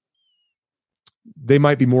 They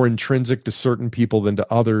might be more intrinsic to certain people than to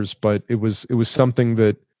others, but it was something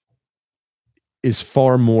that is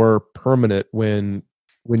far more permanent when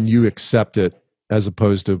you accept it, as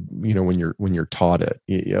opposed to when you're taught it.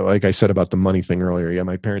 Like I said about the money thing earlier. Yeah,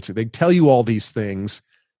 my parents, they tell you all these things,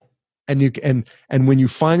 and when you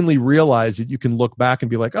finally realize it, you can look back and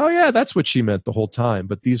be like, oh yeah, that's what she meant the whole time.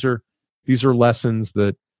 But these are lessons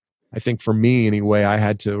that I think, for me anyway, I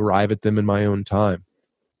had to arrive at them in my own time.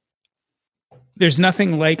 There's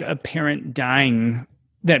nothing like a parent dying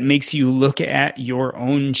that makes you look at your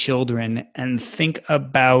own children and think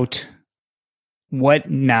about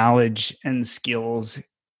what knowledge and skills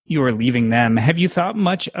you're leaving them. Have you thought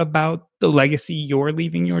much about the legacy you're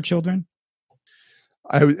leaving your children?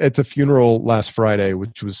 I was at the funeral last Friday,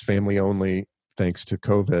 which was family only, thanks to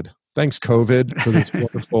COVID. Thanks, COVID, for this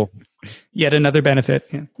wonderful. Yet another benefit.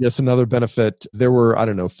 Yeah. Yes, another benefit. There were,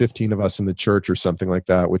 15 of us in the church or something like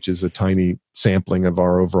that, which is a tiny sampling of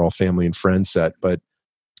our overall family and friend set. But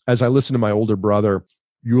as I listened to my older brother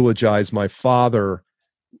eulogize my father,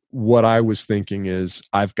 what I was thinking is,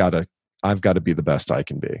 I've got to be the best I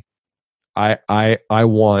can be. I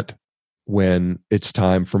want, when it's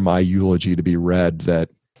time for my eulogy to be read, that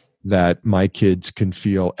my kids can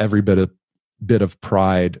feel every bit of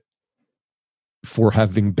pride for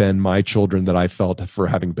having been my children that I felt for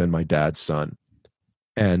having been my dad's son.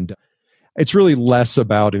 And it's really less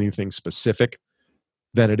about anything specific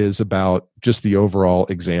than it is about just the overall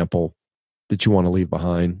example that you want to leave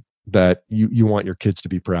behind, that you want your kids to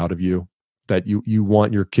be proud of you, that you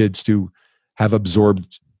want your kids to have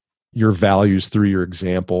absorbed your values through your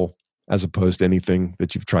example, as opposed to anything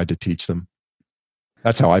that you've tried to teach them.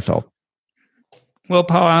 That's how I felt. Well,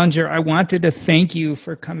 Paul Ollinger, I wanted to thank you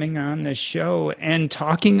for coming on the show and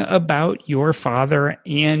talking about your father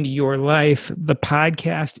and your life. The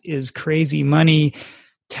podcast is Crazy Money.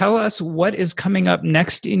 Tell us what is coming up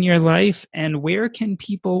next in your life, and where can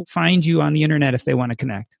people find you on the internet if they want to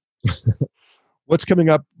connect? What's coming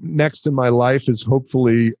up next in my life is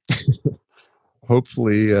hopefully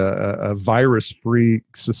a virus-free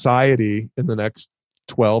society in the next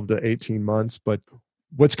 12 to 18 months. But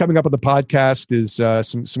what's coming up on the podcast is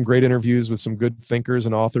some great interviews with some good thinkers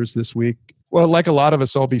and authors this week. Well, like a lot of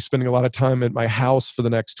us, I'll be spending a lot of time at my house for the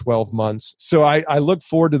next 12 months. So I look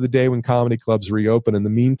forward to the day when comedy clubs reopen. In the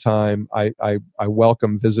meantime, I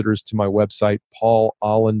welcome visitors to my website,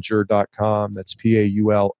 paulollinger.com. That's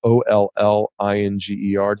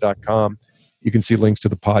PAULOLLINGER.com. You can see links to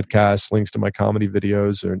the podcast, links to my comedy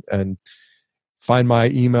videos, and find my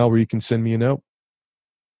email where you can send me a note.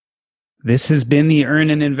 This has been the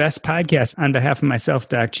Earn and Invest podcast. On behalf of myself,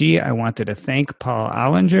 Doc G, I wanted to thank Paul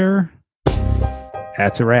Ollinger.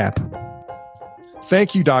 That's a wrap.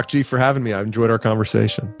 Thank you, Doc G, for having me. I've enjoyed our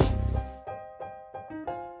conversation.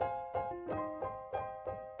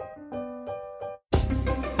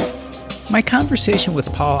 My conversation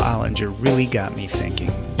with Paul Ollinger really got me thinking.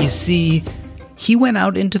 You see, he went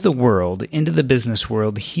out into the world, into the business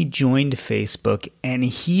world. He joined Facebook and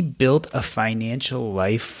he built a financial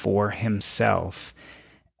life for himself.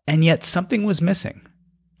 And yet something was missing.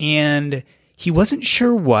 And he wasn't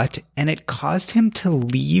sure what, and it caused him to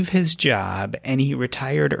leave his job, and he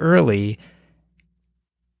retired early.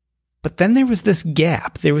 But then there was this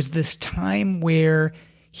gap. There was this time where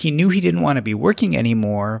he knew he didn't want to be working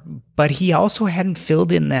anymore, but he also hadn't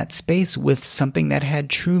filled in that space with something that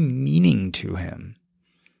had true meaning to him.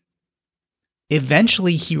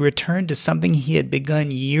 Eventually, he returned to something he had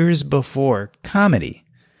begun years before, comedy.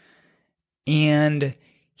 And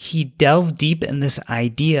he delved deep in this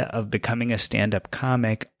idea of becoming a stand-up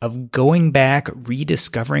comic, of going back,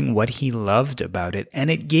 rediscovering what he loved about it, and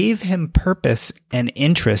it gave him purpose and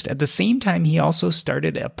interest. At the same time, he also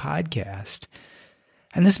started a podcast.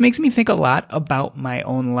 And this makes me think a lot about my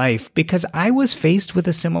own life, because I was faced with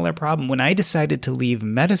a similar problem. When I decided to leave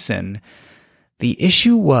medicine, the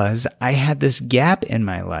issue was I had this gap in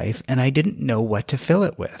my life and I didn't know what to fill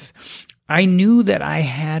it with. I knew that I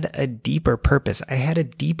had a deeper purpose. I had a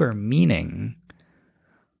deeper meaning,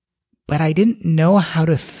 but I didn't know how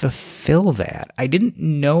to fulfill that. I didn't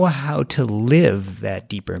know how to live that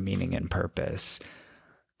deeper meaning and purpose.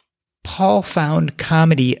 Paul found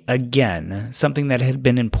comedy again, something that had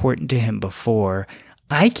been important to him before.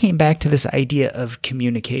 I came back to this idea of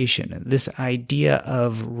communication, this idea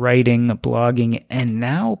of writing, blogging, and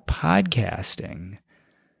now podcasting.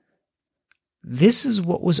 This is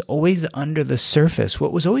what was always under the surface,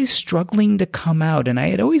 what was always struggling to come out. And I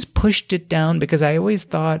had always pushed it down because I always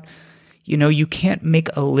thought, you can't make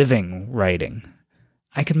a living writing.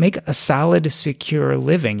 I could make a solid, secure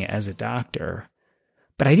living as a doctor,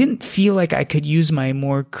 but I didn't feel like I could use my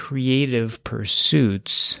more creative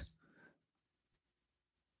pursuits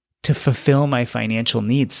to fulfill my financial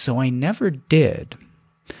needs, so I never did.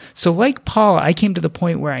 So like Paul, I came to the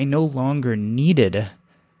point where I no longer needed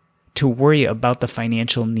to worry about the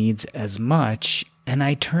financial needs as much, and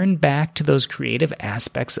I turned back to those creative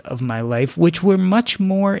aspects of my life, which were much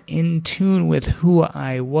more in tune with who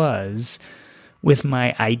I was, with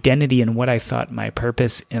my identity and what I thought my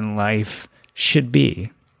purpose in life should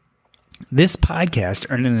be. This podcast,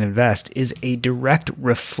 Earn and Invest, is a direct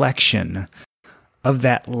reflection of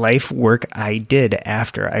that life work I did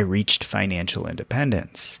after I reached financial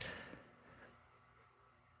independence.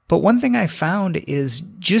 But one thing I found is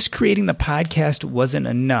just creating the podcast wasn't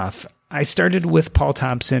enough. I started with Paul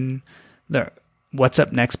Thompson. The What's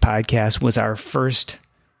Up Next podcast was our first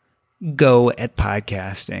go at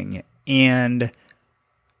podcasting. And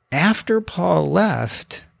after Paul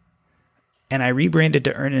left and I rebranded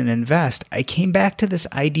to Earn and Invest, I came back to this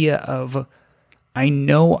idea of, I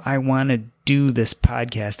know I want to do this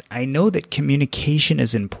podcast. I know that communication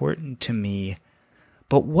is important to me,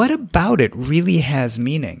 but what about it really has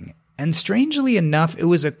meaning? And strangely enough, it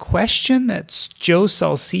was a question that Joe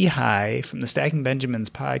Saul-Sehy from the Stacking Benjamins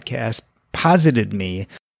podcast posited me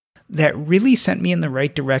that really sent me in the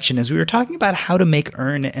right direction. As we were talking about how to make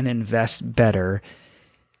Earn and Invest better,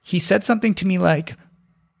 he said something to me like,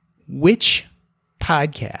 which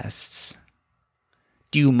podcasts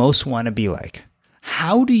do you most want to be like?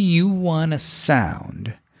 How do you want to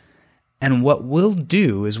sound? And what we'll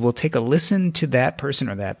do is we'll take a listen to that person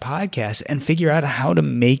or that podcast and figure out how to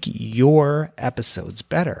make your episodes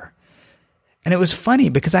better. And it was funny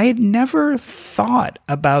because I had never thought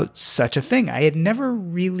about such a thing. I had never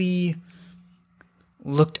really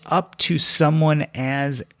looked up to someone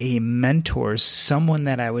as a mentor, someone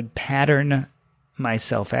that I would pattern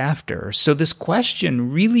myself after. So this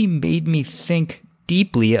question really made me think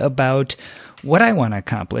deeply about what I want to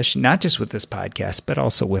accomplish, not just with this podcast, but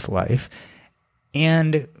also with life.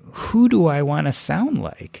 And who do I want to sound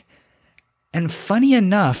like? And funny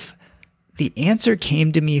enough, the answer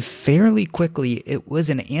came to me fairly quickly. It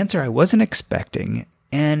was an answer I wasn't expecting,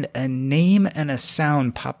 and a name and a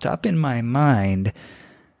sound popped up in my mind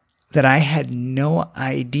that I had no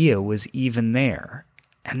idea was even there.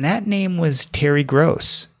 And that name was Terry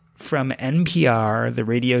Gross from NPR, the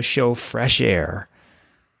radio show Fresh Air.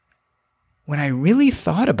 When I really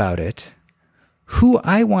thought about it, who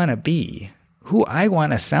I want to be, who I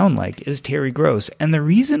want to sound like is Terry Gross. And the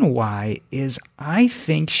reason why is I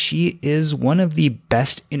think she is one of the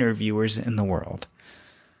best interviewers in the world.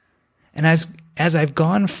 And as I've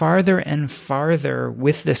gone farther and farther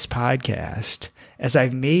with this podcast, as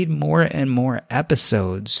I've made more and more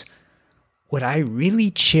episodes, what I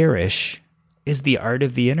really cherish is the art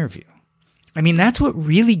of the interview. I mean, that's what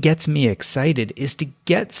really gets me excited, is to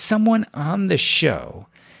get someone on the show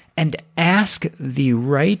and ask the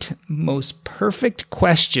right, most perfect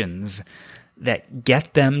questions that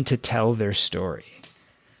get them to tell their story.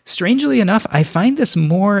 Strangely enough, I find this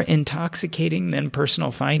more intoxicating than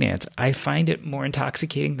personal finance. I find it more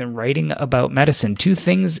intoxicating than writing about medicine, two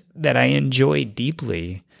things that I enjoy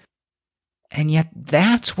deeply. And yet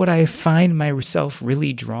that's what I find myself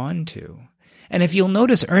really drawn to. And if you'll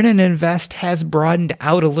notice, Earn and Invest has broadened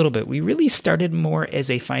out a little bit. We really started more as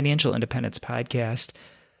a financial independence podcast.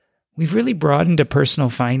 We've really broadened to personal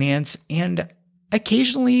finance, and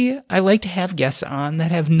occasionally I like to have guests on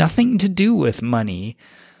that have nothing to do with money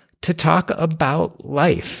to talk about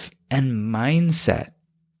life and mindset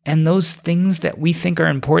and those things that we think are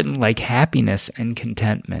important, like happiness and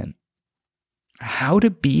contentment. How to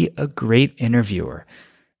be a great interviewer.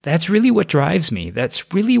 That's really what drives me.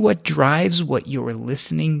 That's really what drives what you're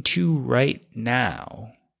listening to right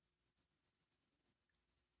now.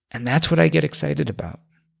 And that's what I get excited about.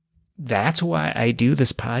 That's why I do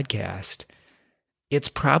this podcast. It's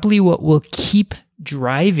probably what will keep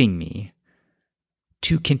driving me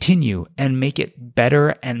to continue and make it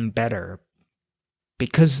better and better.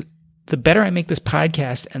 Because the better I make this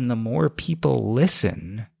podcast and the more people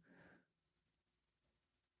listen,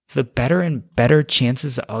 the better and better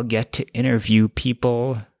chances I'll get to interview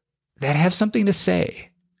people that have something to say,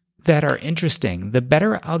 that are interesting. The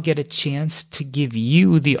better I'll get a chance to give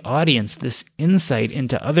you, the audience, this insight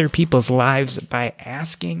into other people's lives by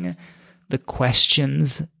asking the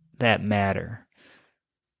questions that matter.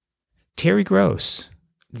 Terry Gross,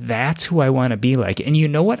 that's who I want to be like. And you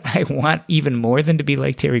know what I want even more than to be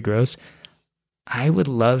like Terry Gross? I would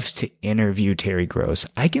love to interview Terry Gross.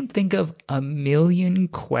 I can think of a million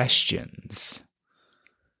questions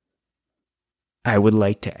I would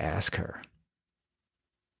like to ask her.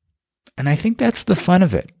 And I think that's the fun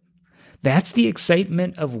of it. That's the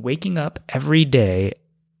excitement of waking up every day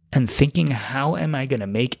and thinking, how am I going to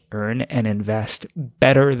make, earn, and invest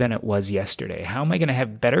better than it was yesterday? How am I going to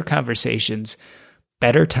have better conversations,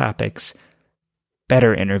 better topics,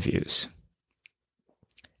 better interviews?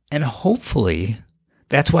 And hopefully,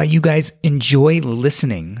 that's why you guys enjoy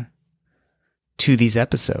listening to these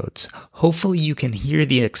episodes. Hopefully, you can hear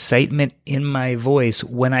the excitement in my voice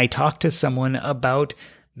when I talk to someone about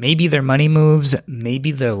maybe their money moves,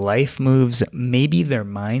 maybe their life moves, maybe their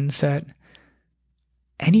mindset.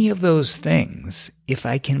 Any of those things, if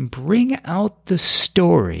I can bring out the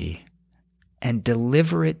story and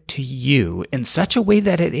deliver it to you in such a way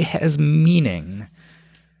that it has meaning,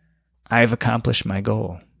 I've accomplished my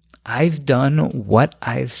goal. I've done what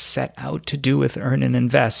I've set out to do with Earn and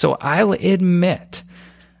Invest. So I'll admit,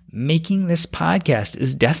 making this podcast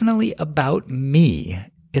is definitely about me.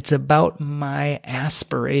 It's about my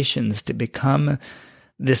aspirations to become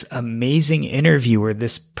this amazing interviewer,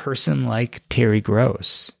 this person like Terry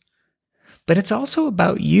Gross. But it's also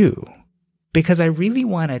about you, because I really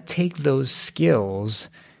want to take those skills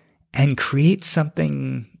and create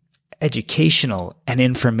something educational and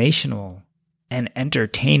informational and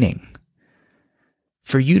entertaining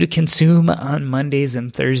for you to consume on Mondays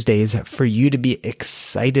and Thursdays, for you to be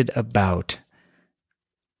excited about.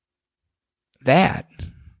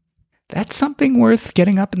 That's something worth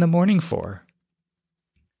getting up in the morning for.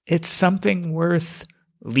 It's something worth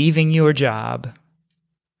leaving your job,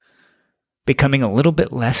 becoming a little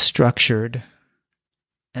bit less structured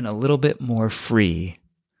and a little bit more free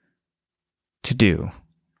to do.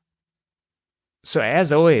 So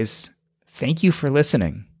as always, thank you for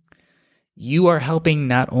listening. You are helping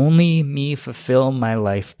not only me fulfill my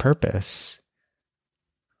life purpose,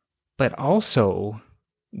 but also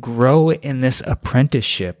grow in this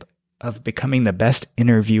apprenticeship of becoming the best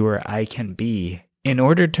interviewer I can be in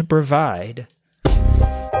order to provide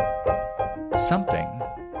something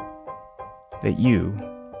that you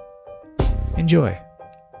enjoy.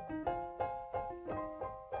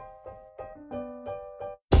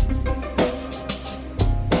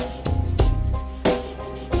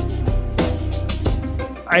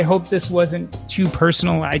 I hope this wasn't too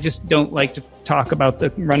personal. I just don't like to talk about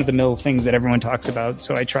the run-of-the-mill things that everyone talks about.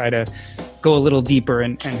 So I try to go a little deeper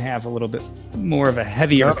and have a little bit more of a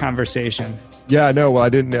heavier conversation. Yeah, no, well, I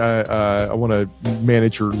didn't. I want to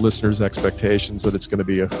manage your listeners' expectations that it's going to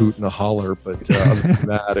be a hoot and a holler. But other than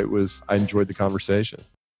that, I enjoyed the conversation.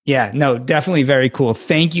 Yeah, no, definitely very cool.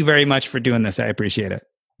 Thank you very much for doing this. I appreciate it.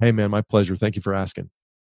 Hey, man, my pleasure. Thank you for asking.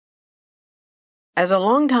 As a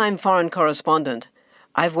longtime foreign correspondent,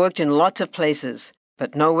 I've worked in lots of places,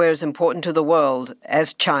 but nowhere as important to the world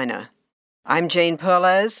as China. I'm Jane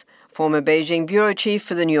Perlez, former Beijing bureau chief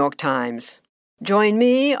for the New York Times. Join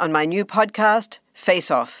me on my new podcast,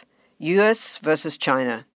 Face Off, U.S. versus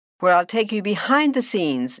China, where I'll take you behind the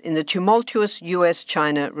scenes in the tumultuous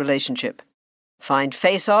U.S.-China relationship. Find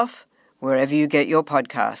Face Off wherever you get your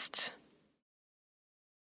podcasts.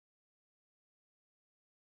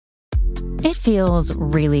 It feels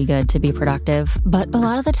really good to be productive, but a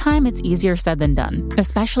lot of the time it's easier said than done,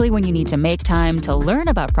 especially when you need to make time to learn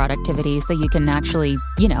about productivity so you can actually,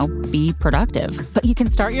 be productive. But you can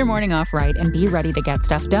start your morning off right and be ready to get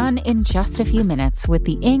stuff done in just a few minutes with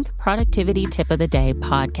the Inc. Productivity Tip of the Day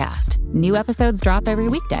podcast. New episodes drop every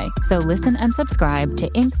weekday, so listen and subscribe to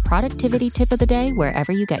Inc. Productivity Tip of the Day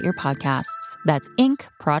wherever you get your podcasts. That's Inc.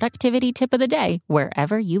 Productivity Tip of the Day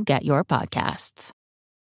wherever you get your podcasts.